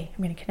 okay,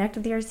 I'm going to connect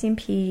with the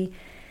RCMP.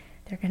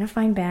 They're going to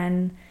find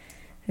Ben.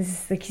 This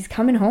is like, he's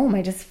coming home.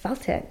 I just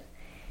felt it.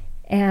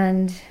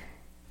 And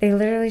they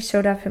literally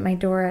showed up at my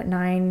door at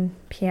 9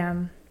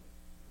 p.m.,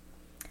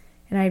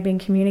 and I had been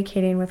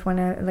communicating with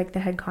the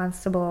head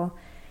constable,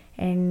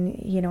 and,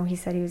 he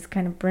said he was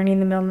kind of burning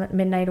the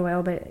midnight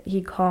oil, but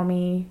he'd call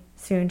me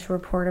soon to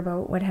report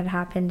about what had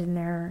happened in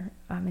their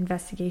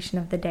investigation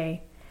of the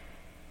day.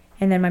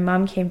 And then my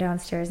mom came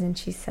downstairs, and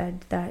she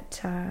said that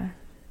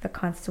the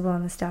constable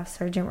and the staff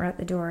sergeant were at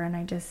the door, and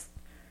I just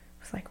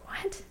was like,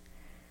 what?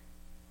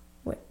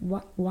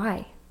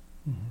 Why?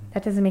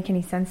 That doesn't make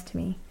any sense to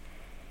me.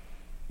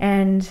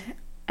 And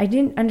I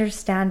didn't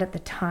understand at the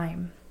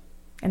time.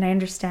 And I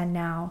understand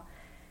now,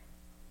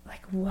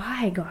 like,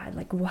 why, God?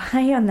 Like,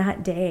 why on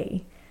that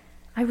day?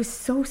 I was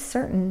so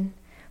certain,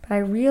 but I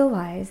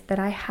realized that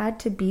I had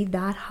to be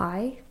that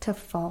high to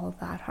fall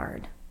that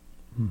hard.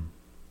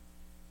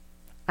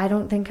 I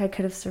don't think I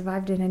could have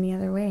survived it any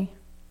other way,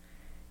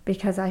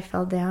 because I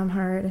fell damn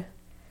hard.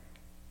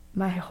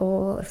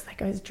 It's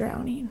like I was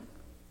drowning.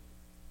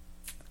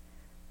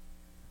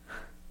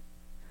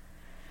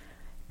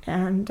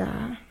 And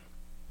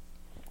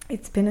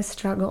it's been a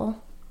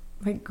struggle.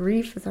 Like,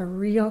 grief is a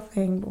real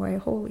thing, boy,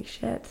 holy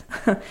shit.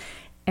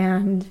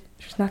 And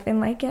there's nothing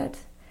like it.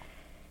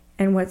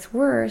 And what's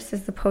worse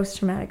is the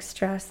post-traumatic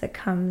stress that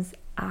comes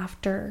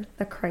after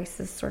the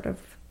crisis sort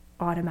of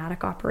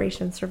automatic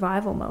operation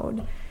survival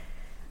mode.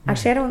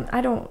 Actually,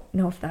 I don't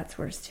know if that's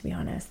worse, to be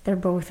honest. They're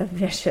both a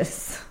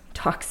vicious,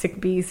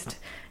 toxic beast.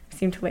 I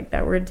seem to like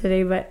that word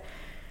today, but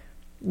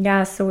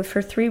yeah, so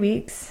for 3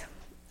 weeks,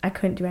 I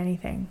couldn't do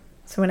anything.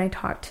 So when I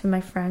talked to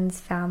my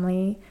friends,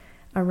 family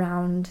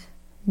around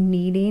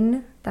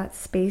needing that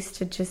space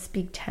to just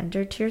be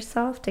tender to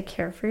yourself, to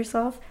care for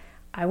yourself,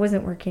 I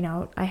wasn't working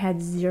out. I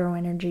had zero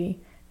energy.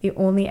 The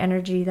only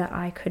energy that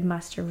I could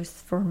muster was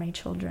for my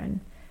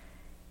children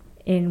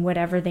in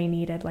whatever they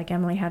needed. Like,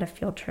 Emily had a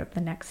field trip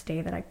the next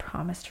day that I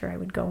promised her I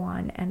would go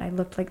on, and I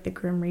looked like the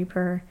Grim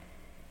Reaper.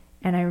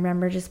 And I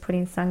remember just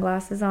putting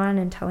sunglasses on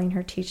and telling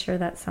her teacher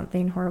that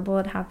something horrible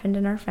had happened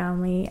in our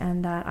family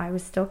and that I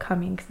was still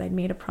coming because I'd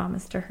made a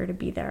promise to her to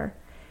be there.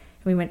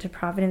 We went to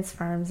Providence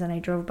Farms, and I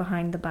drove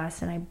behind the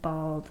bus, and I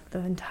bawled the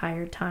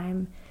entire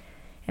time.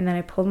 And then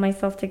I pulled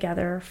myself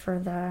together for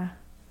the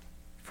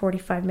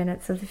 45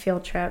 minutes of the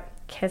field trip,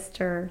 kissed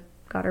her,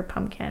 got her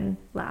pumpkin,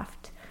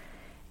 left.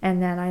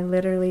 And then I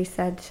literally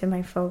said to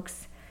my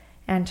folks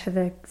and to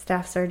the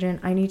staff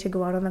sergeant, I need to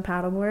go out on the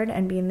paddleboard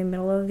and be in the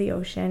middle of the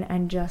ocean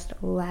and just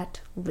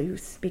let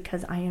loose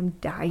because I am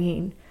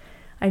dying.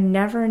 I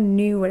never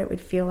knew what it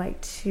would feel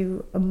like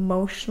to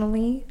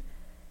emotionally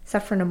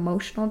suffer an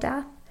emotional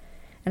death.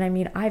 And I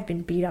mean, I've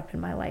been beat up in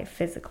my life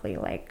physically,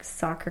 like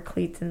soccer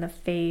cleats in the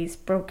face,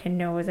 broken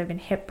nose. I've been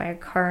hit by a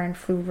car and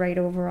flew right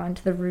over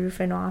onto the roof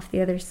and off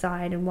the other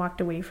side and walked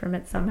away from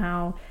it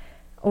somehow,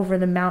 over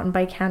the mountain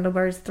bike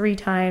handlebars 3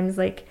 times.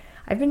 Like,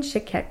 I've been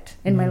shit kicked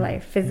in my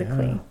life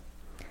physically.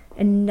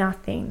 And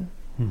nothing,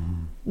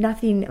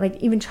 like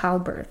even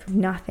childbirth,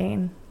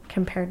 nothing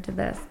compared to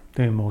this.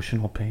 The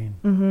emotional pain.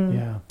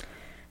 Yeah.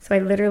 So I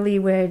literally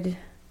would,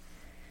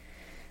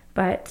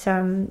 but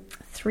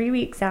 3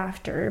 weeks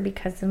after,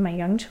 because of my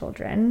young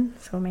children,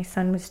 so my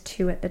son was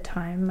 2 at the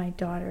time, my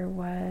daughter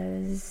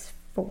was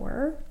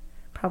 4,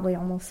 probably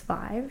almost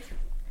 5.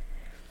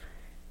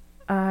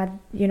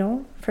 You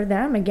know, for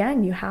them,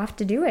 again, you have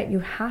to do it. You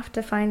have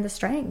to find the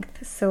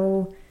strength.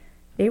 So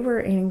they were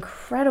an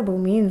incredible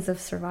means of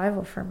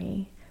survival for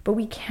me, but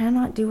we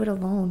cannot do it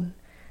alone.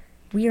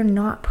 We are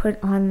not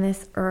put on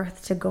this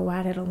earth to go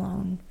at it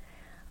alone.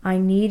 I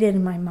needed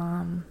my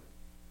mom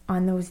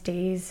on those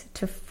days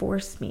to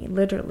force me,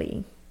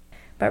 literally.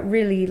 But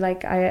really,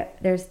 like,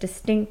 there's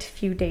distinct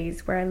few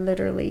days where I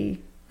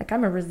literally, like,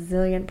 I'm a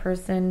resilient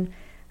person.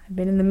 I've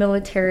been in the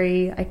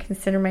military. I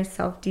consider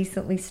myself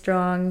decently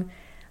strong.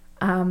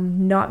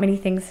 Not many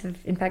things have,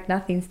 in fact,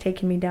 nothing's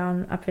taken me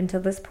down up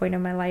until this point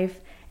in my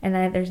life. And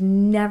there's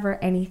never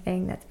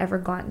anything that's ever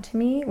gotten to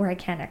me where I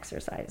can't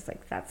exercise.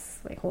 Like, that's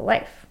my whole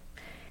life.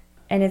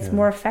 And it's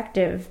more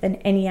effective than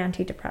any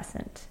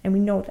antidepressant. And we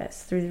know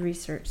this through the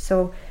research.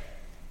 So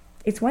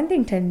it's one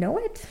thing to know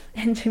it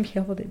and to be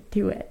able to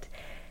do it.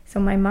 So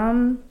my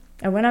mom,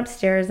 I went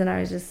upstairs and I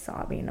was just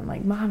sobbing. I'm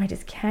like, Mom, I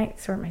just can't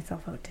sort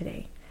myself out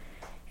today.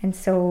 And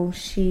so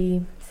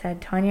she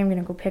said, Tanya, I'm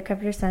going to go pick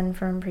up your son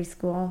from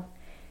preschool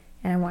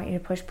and I want you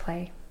to push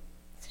play.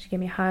 So she gave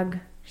me a hug.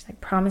 She's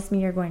like, promise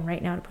me you're going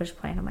right now to push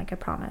play. And I'm like, I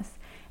promise.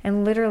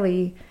 And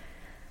literally,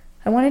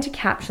 I wanted to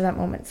capture that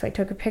moment. So I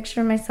took a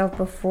picture of myself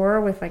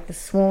before with like the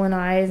swollen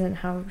eyes and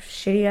how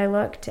shitty I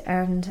looked.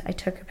 And I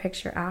took a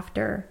picture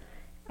after.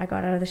 I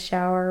got out of the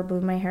shower,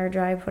 blew my hair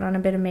dry, put on a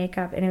bit of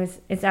makeup, and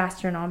it's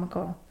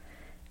astronomical.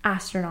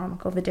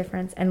 Astronomical, the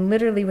difference. And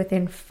literally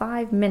within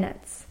 5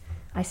 minutes,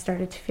 I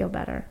started to feel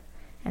better.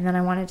 And then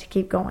I wanted to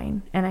keep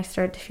going. And I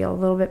started to feel a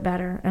little bit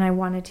better. And I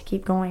wanted to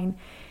keep going.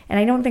 And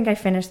I don't think I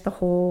finished the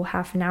whole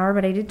half an hour,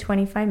 but I did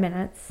 25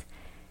 minutes.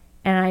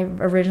 And I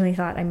originally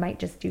thought I might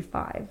just do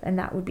 5, and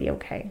that would be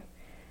okay.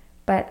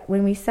 But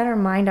when we set our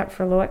mind up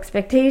for low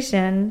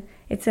expectation,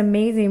 it's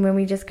amazing when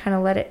we just kind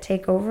of let it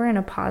take over in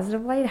a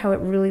positive light, how it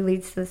really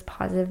leads to this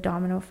positive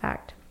domino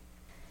effect.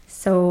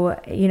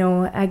 So, you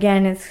know,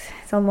 again, it's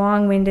a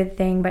long-winded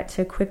thing, but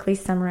to quickly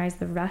summarize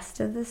the rest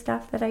of the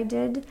stuff that I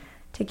did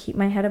to keep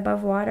my head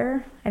above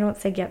water, I don't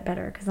say get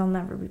better, because I'll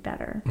never be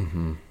better.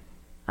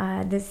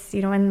 This,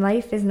 you know, and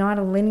life is not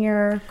a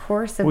linear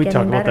course of getting better. We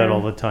talk about that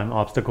all the time.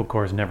 Obstacle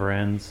course never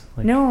ends.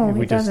 Like, no,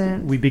 it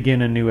doesn't. We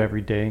begin anew every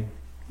day.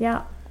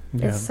 Yeah,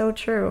 it's so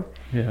true.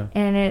 Yeah.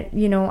 And it,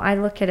 you know, I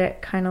look at it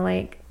kind of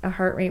like a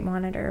heart rate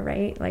monitor,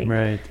 right?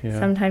 Like,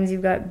 sometimes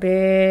you've got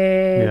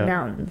big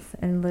mountains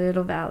and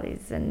little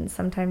valleys, and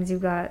sometimes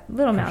you've got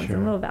little mountains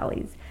and little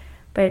valleys.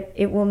 But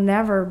it will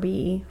never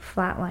be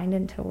flatlined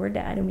until we're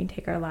dead and we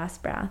take our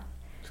last breath.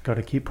 Just got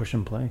to keep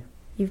pushing play.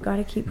 You've got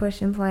to keep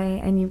pushing play,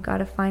 and you've got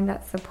to find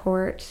that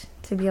support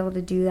to be able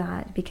to do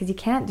that, because you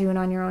can't do it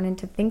on your own. And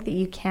to think that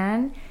you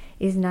can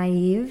is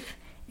naive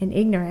and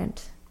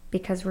ignorant,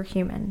 because we're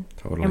human.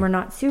 Totally. And we're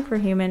not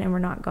superhuman, and we're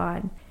not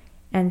God.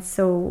 And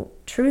so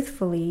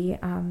truthfully,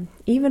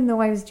 even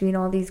though I was doing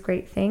all these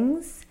great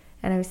things,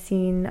 and I was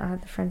seeing the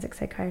forensic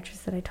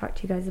psychiatrist that I talked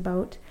to you guys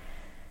about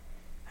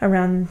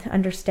around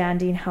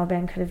understanding how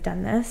Ben could have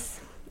done this,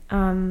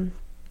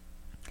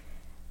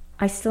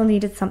 I still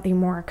needed something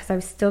more, because I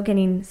was still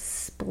getting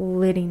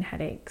splitting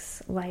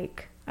headaches.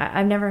 Like,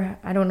 I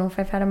don't know if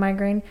I've had a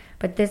migraine,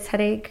 but this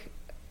headache,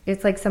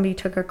 it's like somebody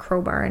took a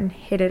crowbar and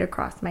hit it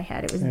across my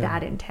head. It was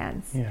that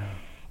intense. Yeah.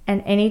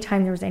 And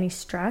anytime there was any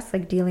stress,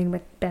 like dealing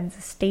with Ben's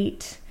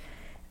estate,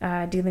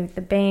 dealing with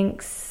the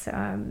banks,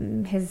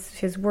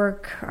 his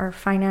work, our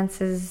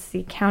finances,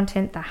 the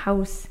accountant, the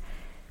house,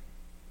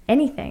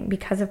 anything,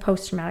 because of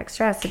post-traumatic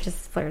stress, it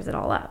just flares it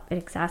all up.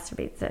 It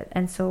exacerbates it.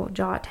 And so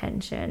jaw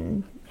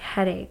tension,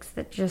 headaches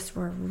that just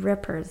were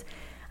rippers.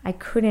 I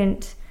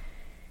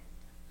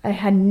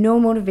had no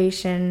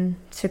motivation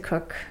to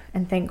cook,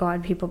 and thank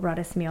God people brought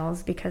us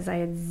meals, because I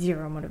had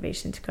zero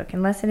motivation to cook.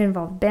 Unless it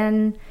involved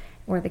Ben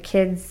or the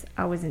kids,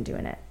 I wasn't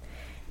doing it.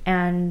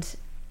 And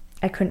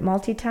I couldn't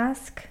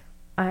multitask.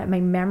 My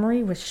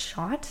memory was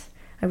shot.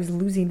 I was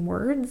losing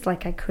words.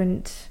 Like, I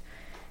couldn't.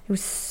 It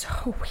was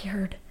so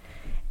weird.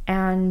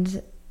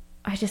 And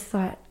I just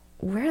thought,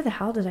 where the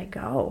hell did I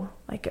go?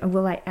 Like,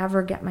 will I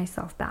ever get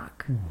myself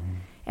back?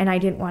 And I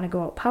didn't want to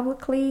go out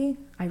publicly.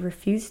 I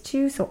refused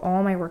to. So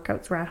all my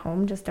workouts were at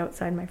home, just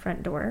outside my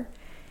front door,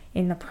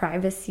 in the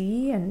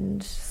privacy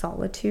and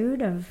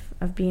solitude of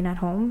being at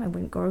home. I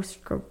wouldn't go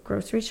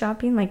grocery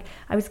shopping. Like,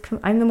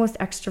 I'm the most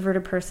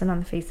extroverted person on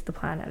the face of the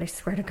planet, I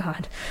swear to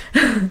God.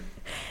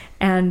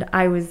 And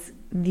I was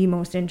the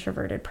most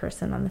introverted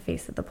person on the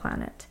face of the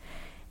planet.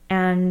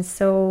 And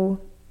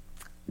so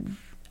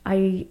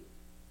I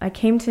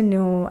came to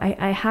know,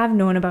 I have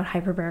known about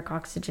hyperbaric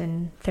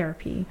oxygen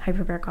therapy,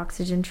 hyperbaric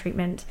oxygen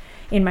treatment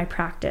in my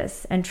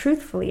practice. And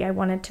truthfully, I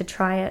wanted to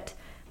try it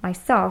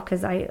myself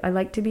because I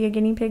like to be a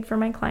guinea pig for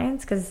my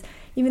clients, because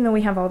even though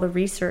we have all the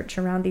research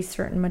around these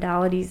certain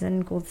modalities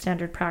and gold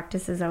standard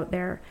practices out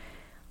there,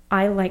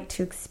 I like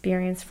to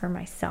experience for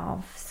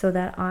myself so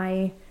that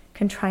I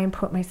can try and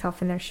put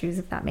myself in their shoes,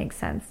 if that makes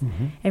sense.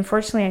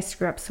 Unfortunately, I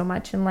screw up so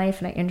much in life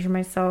and I injure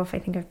myself. I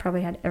think I've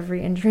probably had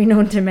every injury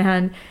known to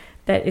man,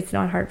 that it's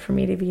not hard for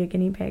me to be a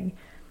guinea pig.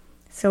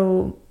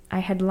 So I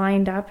had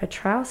lined up a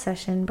trial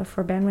session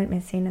before Ben went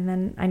missing, and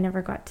then I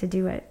never got to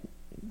do it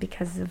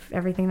because of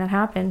everything that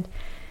happened.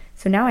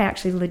 So now I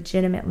actually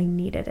legitimately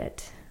needed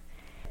it.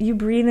 You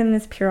breathe in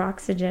this pure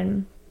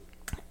oxygen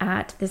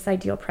at this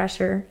ideal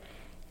pressure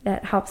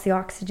that helps the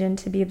oxygen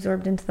to be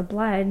absorbed into the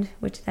blood,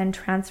 which then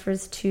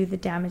transfers to the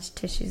damaged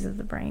tissues of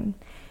the brain.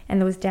 And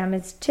those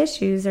damaged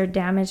tissues are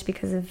damaged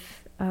because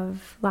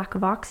of lack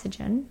of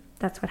oxygen.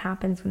 That's what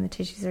happens when the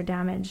tissues are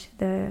damaged.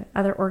 The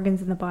other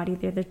organs in the body,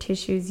 the other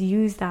tissues,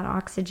 use that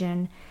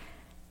oxygen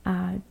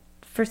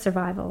for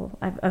survival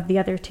of the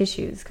other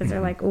tissues, because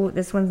they're like, oh,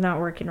 this one's not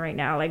working right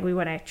now. Like, we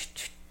want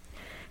to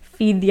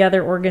feed the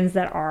other organs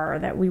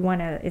that we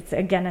want to, it's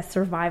again a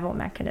survival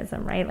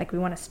mechanism, right? Like, we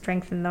want to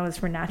strengthen those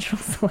for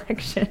natural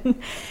selection.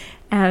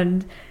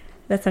 And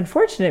that's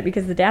unfortunate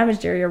because the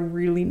damaged area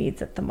really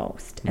needs it the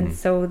most. And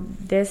so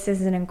this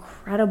is an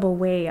incredible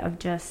way of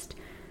just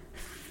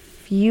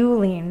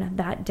fueling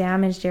that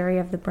damaged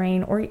area of the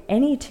brain or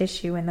any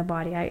tissue in the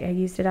body. I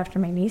used it after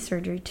my knee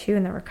surgery too,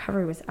 and the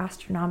recovery was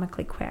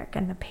astronomically quick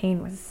and the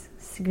pain was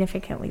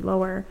significantly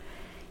lower.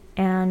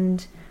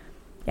 And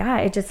yeah,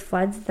 it just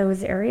floods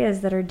those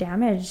areas that are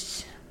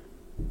damaged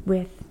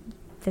with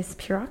this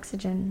pure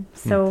oxygen.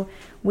 So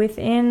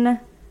within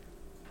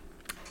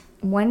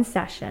one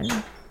session,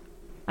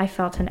 I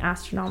felt an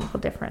astronomical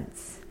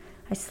difference.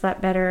 I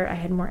slept better, I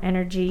had more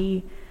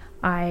energy.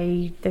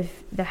 The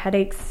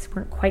headaches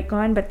weren't quite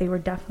gone, but they were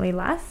definitely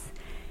less.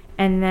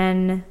 And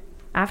then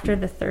after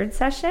the third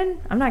session,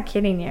 I'm not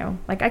kidding you,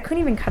 like, I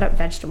couldn't even cut up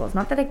vegetables.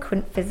 Not that I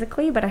couldn't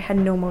physically, but I had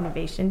no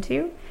motivation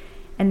to.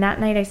 And that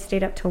night I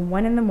stayed up till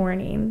 1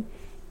 a.m.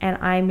 and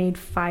I made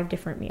 5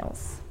 different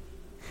meals.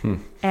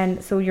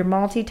 And so you're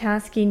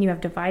multitasking, you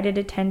have divided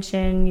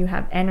attention, you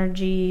have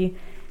energy,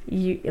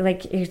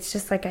 it's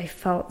just like I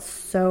felt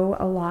so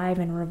alive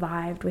and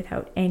revived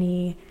without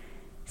any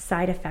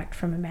side effect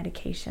from a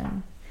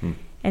medication.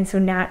 And so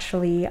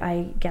naturally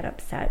I get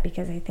upset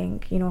because I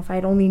think, if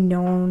I'd only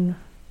known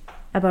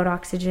about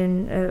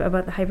oxygen,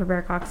 about the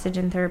hyperbaric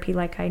oxygen therapy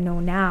like I know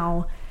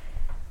now,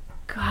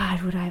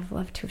 God, would I have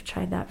loved to have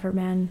tried that for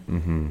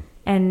men.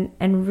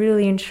 And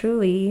really and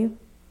truly,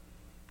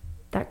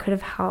 that could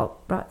have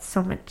brought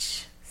so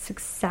much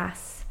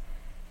success.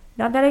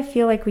 Not that I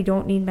feel like we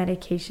don't need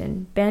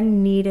medication.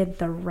 Ben needed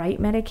the right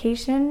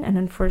medication, and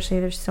unfortunately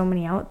there's so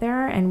many out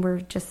there, and we're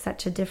just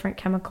such a different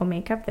chemical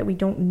makeup that we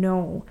don't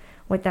know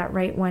what that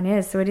right one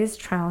is. So it is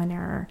trial and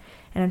error.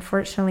 And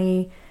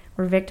unfortunately,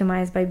 we're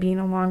victimized by being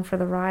along for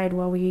the ride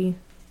while we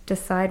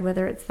decide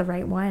whether it's the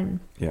right one.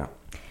 Yeah.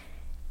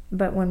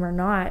 But when we're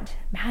not,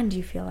 man, do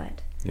you feel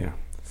it? Yeah.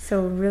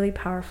 So really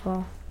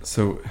powerful.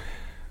 So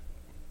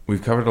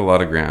we've covered a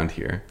lot of ground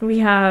here. We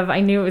have. I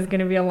knew it was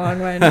going to be a long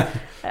one.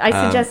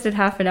 I suggested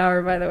half an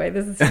hour, by the way.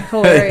 This is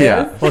hilarious.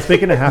 Yeah. Well,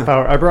 speaking of half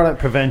hour, I brought up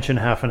prevention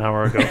half an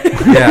hour ago.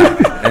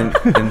 Yeah.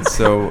 And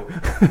so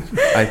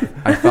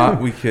I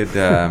thought we could,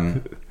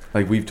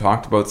 we've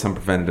talked about some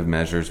preventative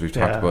measures. We've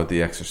talked about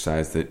the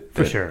exercise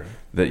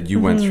that you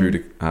went through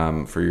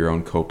to for your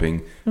own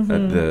coping.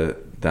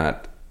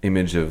 That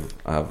image of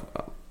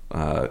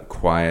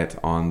quiet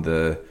on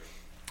the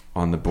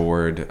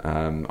board,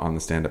 on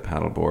the stand-up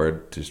paddle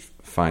board, just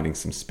finding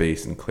some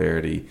space and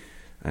clarity,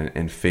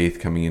 and faith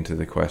coming into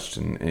the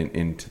question and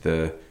into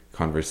the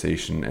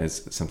conversation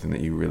as something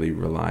that you really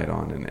relied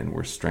on and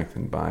were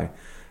strengthened by.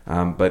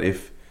 But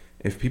if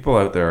people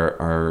out there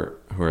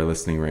who are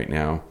listening right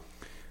now,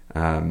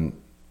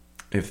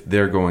 if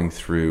they're going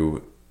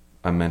through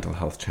a mental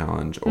health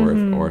challenge,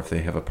 or if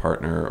they have a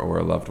partner or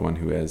a loved one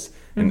who is,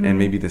 and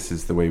maybe this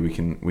is the way we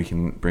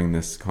can bring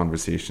this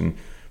conversation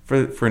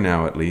for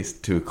now at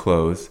least to a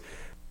close.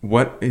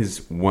 What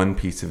is one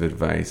piece of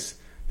advice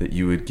that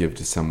you would give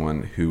to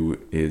someone who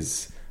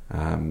is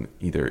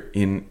either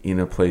in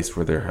a place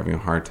where they're having a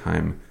hard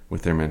time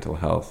with their mental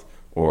health,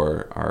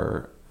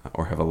 or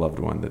have a loved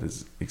one that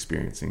is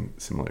experiencing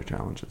similar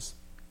challenges?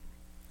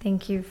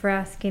 Thank you for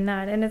asking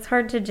that. And it's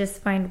hard to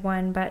just find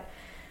one, but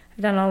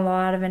I've done a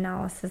lot of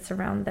analysis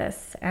around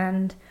this,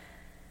 and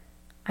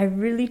I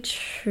really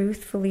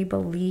truthfully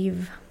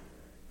believe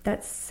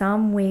that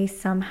some way,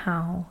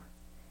 somehow,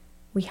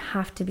 we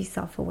have to be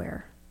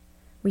self-aware.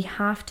 We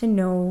have to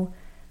know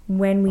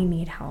when we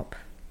need help.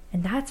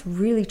 And that's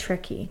really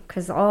tricky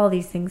because all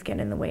these things get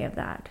in the way of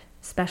that,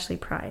 especially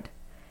pride.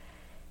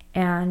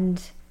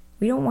 And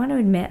we don't want to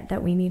admit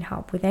that we need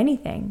help with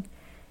anything.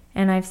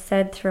 And I've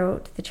said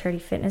throughout the Charity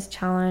Fitness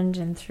Challenge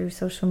and through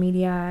social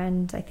media,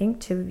 and I think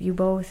to you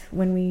both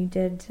when we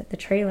did the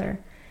trailer,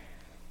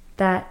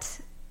 that,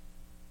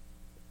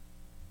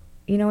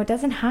 you know, it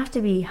doesn't have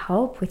to be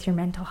help with your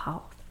mental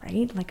health,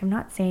 right? Like, I'm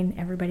not saying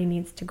everybody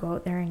needs to go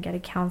out there and get a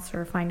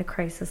counselor, find a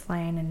crisis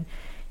line, and,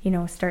 you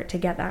know, start to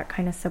get that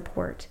kind of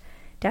support.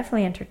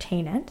 Definitely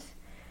entertain it.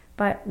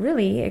 But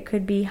really, it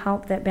could be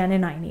help that Ben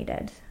and I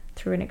needed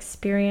through an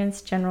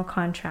experienced general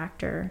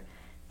contractor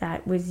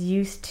that was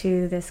used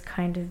to this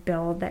kind of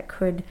build, that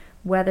could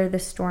weather the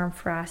storm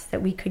for us,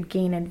 that we could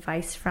gain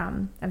advice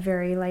from,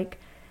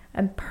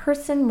 a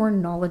person more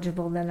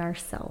knowledgeable than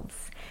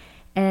ourselves.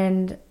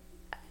 And,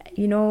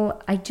 you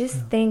know, I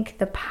just think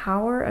the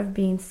power of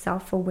being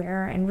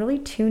self-aware and really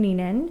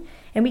tuning in,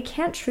 and we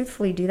can't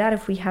truthfully do that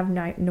if we have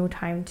no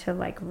time to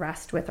like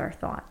rest with our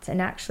thoughts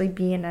and actually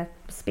be in a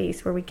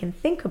space where we can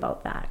think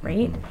about that,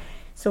 right? Mm-hmm.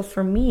 So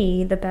for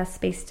me, the best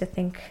space to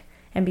think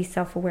and be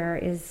self-aware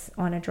is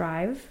on a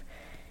drive.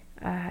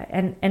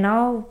 I'm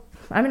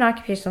an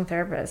occupational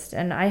therapist,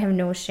 and I have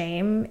no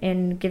shame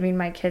in giving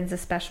my kids a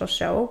special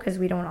show, because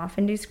we don't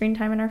often do screen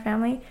time in our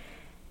family,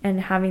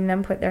 and having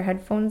them put their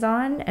headphones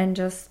on and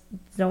just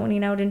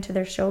zoning out into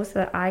their show so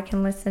that I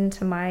can listen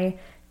to my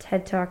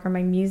TED Talk or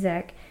my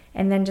music,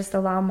 and then just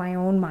allow my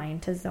own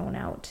mind to zone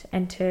out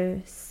and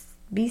to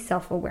be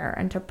self-aware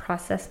and to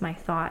process my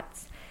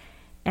thoughts.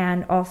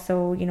 And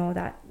also, you know,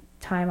 that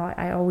time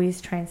I always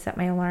try and set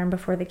my alarm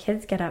before the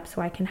kids get up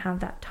so I can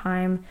have that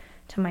time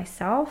to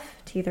myself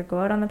to either go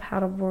out on the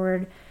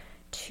paddleboard,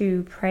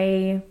 to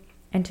pray,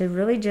 and to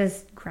really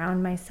just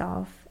ground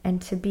myself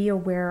and to be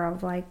aware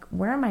of, like,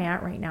 where am I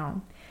at right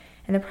now?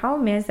 And the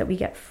problem is that we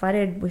get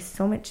flooded with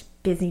so much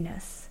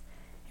busyness,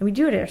 and we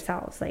do it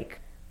ourselves. Like,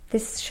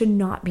 this should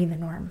not be the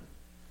norm.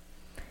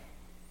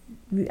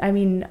 I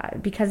mean,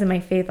 because of my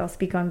faith, I'll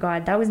speak on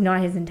God. That was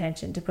not his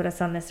intention, to put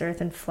us on this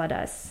earth and flood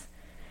us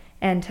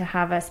and to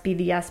have us be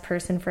the yes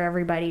person for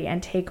everybody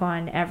and take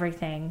on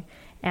everything,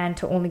 and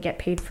to only get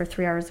paid for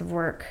 3 hours of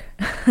work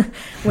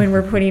when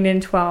we're putting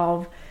in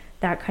 12,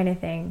 that kind of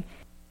thing.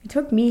 It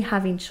took me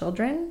having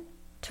children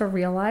to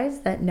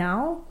realize that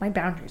now my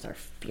boundaries are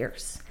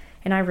fierce,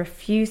 and I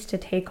refuse to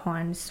take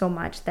on so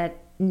much that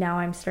now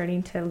I'm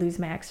starting to lose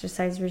my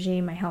exercise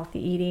regime, my healthy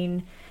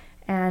eating,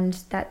 and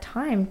that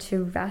time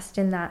to rest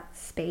in that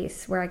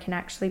space where I can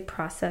actually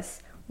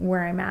process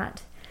where I'm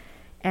at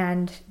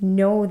and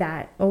know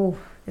that, oh,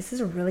 this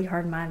is a really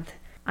hard month.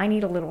 I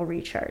need a little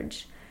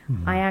recharge.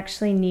 Mm-hmm. I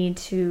actually need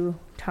to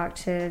talk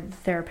to the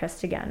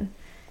therapist again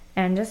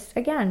and just,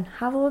 again,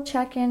 have a little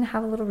check-in,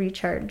 have a little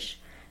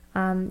recharge.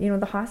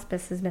 The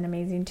hospice has been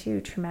amazing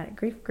too, traumatic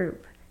grief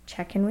group.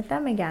 Check in with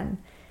them again.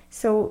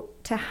 So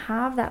to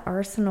have that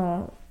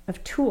arsenal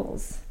of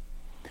tools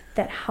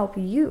that help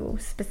you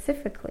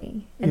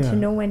specifically, and to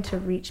know when to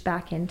reach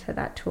back into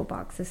that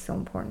toolbox is so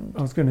important.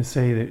 I was going to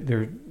say that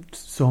there,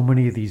 so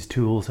many of these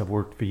tools have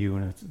worked for you,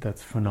 and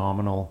that's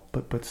phenomenal.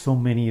 But so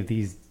many of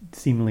these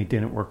seemingly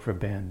didn't work for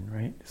Ben,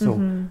 right? So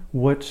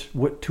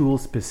what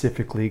tools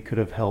specifically could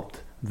have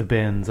helped the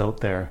Bens out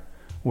there,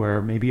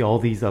 where maybe all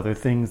these other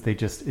things they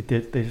just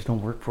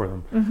don't work for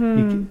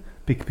them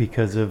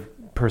because of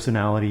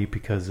personality,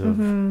 because of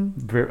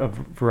a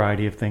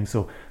variety of things.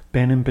 So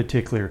Ben in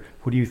particular,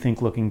 what do you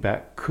think, looking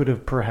back, could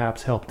have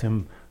perhaps helped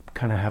him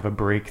kind of have a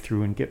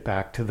breakthrough and get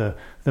back to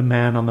the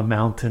man on the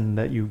mountain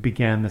that you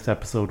began this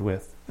episode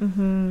with?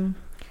 And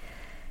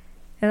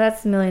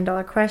that's the $1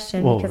 million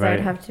question, because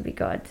I'd have to be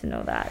God to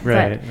know that.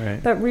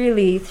 Right. But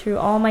really, through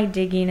all my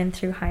digging and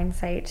through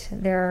hindsight,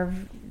 there are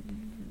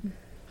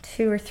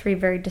 2 or 3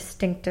 very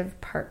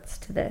distinctive parts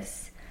to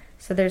this.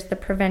 So there's the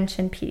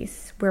prevention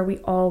piece, where we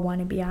all want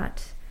to be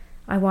at.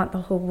 I want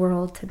the whole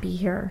world to be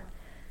here.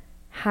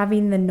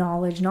 Having the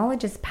knowledge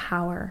is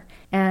power.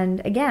 And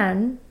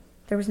again,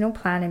 there was no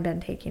plan in Ben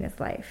taking his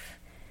life.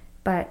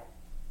 But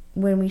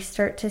when we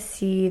start to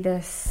see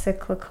this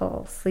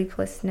cyclical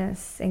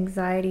sleeplessness,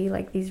 anxiety,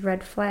 like these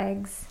red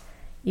flags,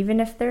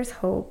 even if there's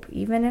hope,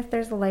 even if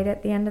there's a light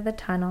at the end of the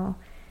tunnel,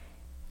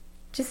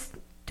 just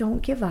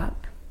don't give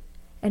up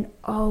and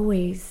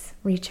always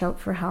reach out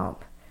for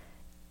help.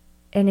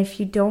 And if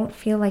you don't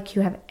feel like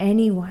you have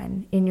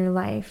anyone in your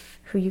life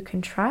who you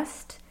can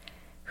trust,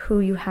 who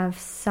you have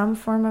some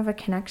form of a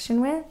connection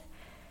with,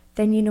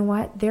 then you know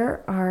what?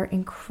 There are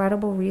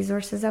incredible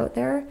resources out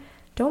there.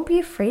 Don't be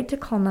afraid to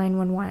call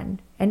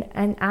 911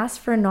 and ask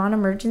for a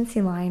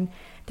non-emergency line.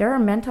 There are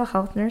mental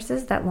health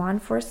nurses, that law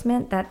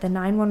enforcement, that the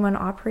 911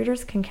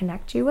 operators can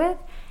connect you with,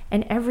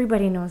 and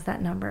everybody knows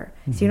that number.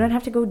 So you don't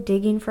have to go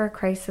digging for a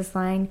crisis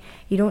line.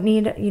 You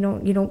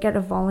don't get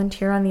a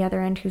volunteer on the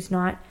other end who's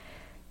not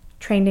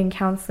trained in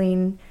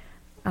counseling.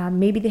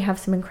 Maybe they have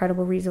some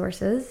incredible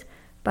resources,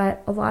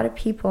 But a lot of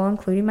people,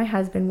 including my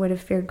husband, would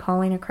have feared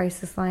calling a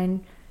crisis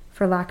line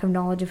for lack of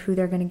knowledge of who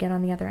they're going to get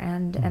on the other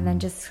end, and then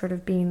just sort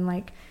of being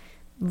like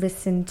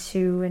listened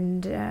to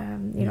and,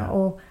 you know,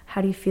 oh,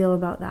 how do you feel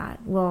about that?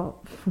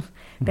 Well,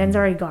 Ben's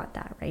already got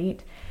that,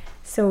 right?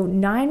 So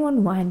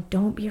 911,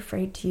 don't be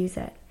afraid to use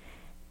it.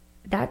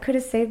 That could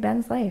have saved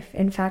Ben's life.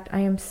 In fact, I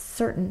am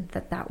certain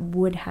that that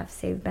would have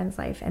saved Ben's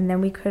life. And then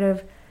we could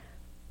have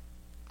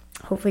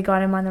hopefully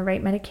got him on the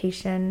right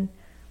medication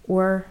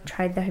or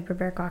tried the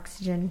hyperbaric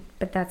oxygen.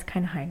 But that's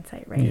kind of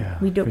hindsight, right? Yeah,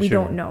 we for sure.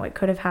 don't know. It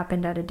could have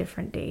happened at a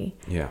different day.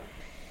 Yeah.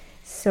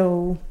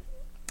 So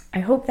I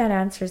hope that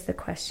answers the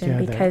question, Yeah,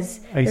 because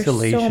there's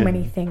so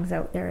many things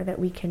out there that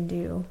we can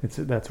do.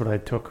 That's what I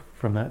took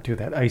from that too.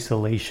 That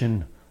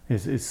isolation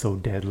is so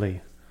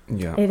deadly.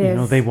 Yeah. It You is.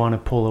 know, they want to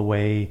pull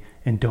away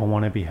and don't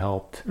want to be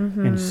helped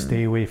and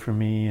stay away from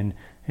me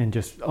and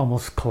just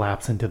almost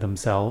collapse into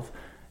themselves.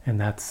 And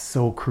that's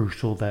so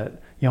crucial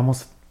that you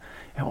almost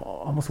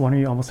wonder,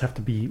 you almost have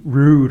to be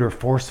rude or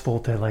forceful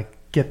to like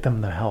get them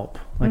the help.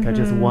 Like I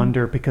just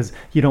wonder, because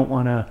you don't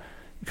want to,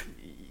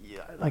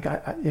 like,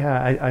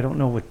 I don't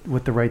know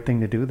what the right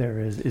thing to do there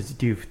is.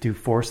 Do you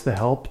force the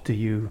help? Do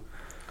you?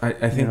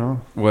 I think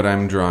what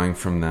I'm drawing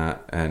from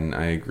that, and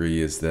I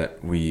agree, is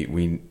that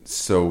we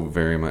so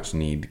very much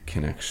need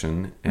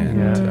connection,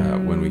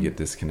 and when we get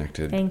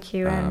disconnected. Thank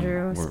you,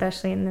 Andrew,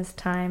 especially in this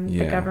time.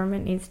 Yeah. The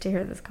government needs to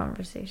hear this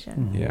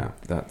conversation. Yeah,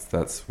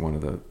 that's one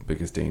of the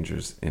biggest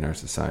dangers in our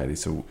society.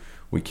 So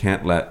we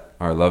can't let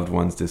our loved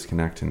ones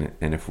disconnect, and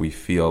if we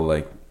feel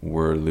like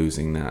we're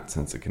losing that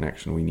sense of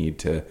connection, we need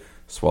to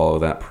swallow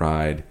that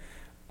pride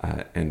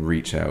and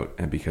reach out.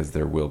 And because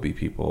there will be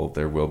people,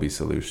 there will be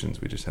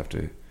solutions. We just have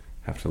to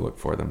look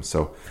for them.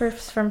 So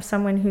From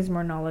someone who's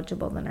more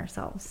knowledgeable than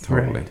ourselves.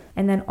 totally. Right.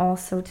 And then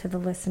also to the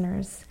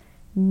listeners,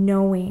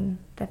 knowing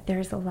that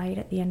there's a light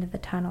at the end of the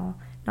tunnel,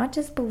 not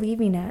just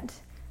believing it,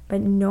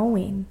 but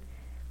knowing.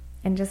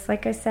 And just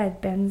like I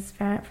said, Ben's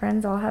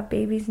friends all have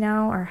babies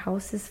now. Our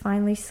house is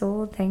finally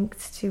sold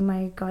thanks to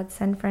my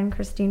godsend friend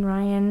Christine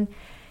Ryan.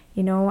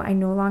 You know, I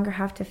no longer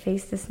have to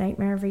face this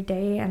nightmare every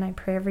day, and I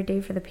pray every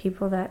day for the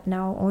people that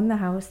now own the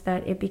house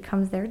that it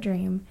becomes their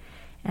dream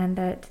and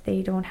that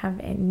they don't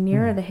have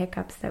near the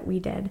hiccups that we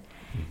did.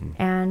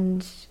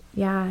 And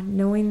yeah,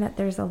 knowing that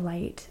there's a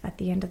light at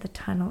the end of the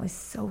tunnel is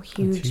so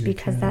huge,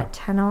 because that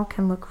tunnel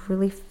can look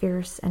really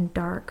fierce and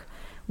dark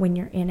when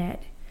you're in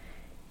it.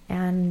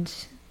 And,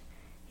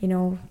 you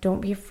know,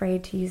 don't be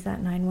afraid to use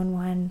that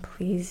 911.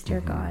 Please,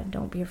 dear God,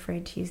 don't be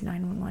afraid to use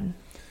 911.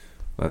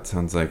 That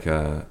sounds like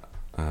a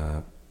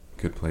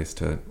good place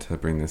to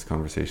bring this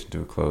conversation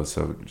to a close.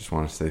 So just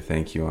want to say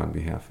thank you on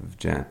behalf of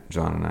John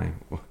and I,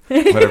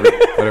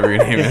 whatever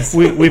your name is.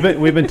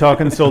 We've been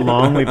talking so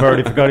long, we've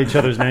already forgot each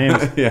other's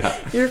names. Yeah.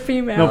 You're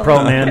female. No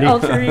problem, Andy.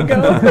 Alter ego.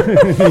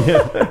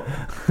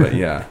 But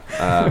yeah,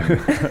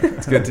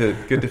 it's good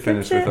to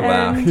finish with a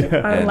laugh.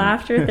 Our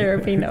laughter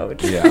therapy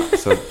note. Yeah.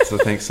 So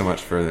thanks so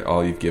much for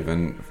all you've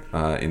given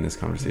in this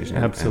conversation.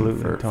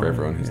 Absolutely. And for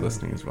everyone who's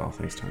listening as well.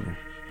 Thanks, Tanya.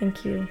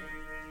 Thank you.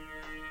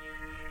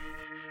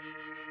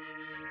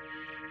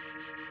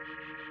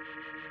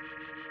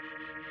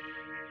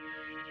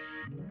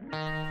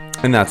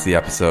 And that's the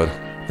episode.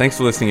 Thanks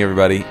for listening,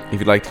 everybody. If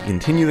you'd like to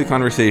continue the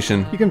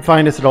conversation, You can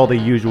find us at all the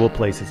usual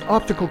places.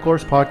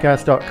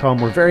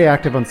 ObstacleCoursePodcast.com. We're very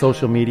active on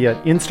social media,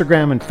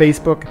 Instagram and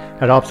Facebook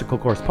at Obstacle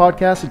Course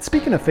Podcast. And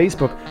speaking of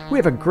Facebook, we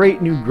have a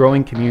great new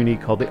growing community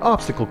called the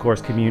Obstacle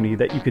Course Community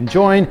that you can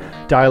join,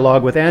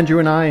 dialogue with Andrew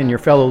and I and your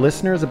fellow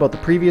listeners about the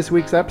previous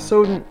week's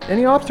episode and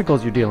any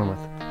obstacles you're dealing with.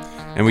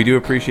 and we do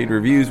appreciate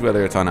reviews,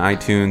 whether it's on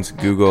iTunes,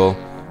 Google,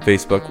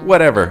 Facebook,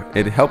 whatever.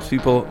 It helps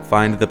people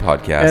find the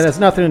podcast. And it has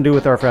nothing to do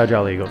with our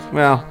fragile egos.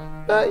 Well,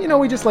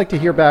 We just like to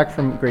hear back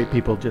from great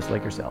people just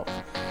like yourselves.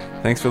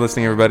 thanks for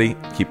listening, everybody.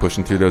 Keep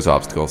pushing through those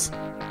obstacles.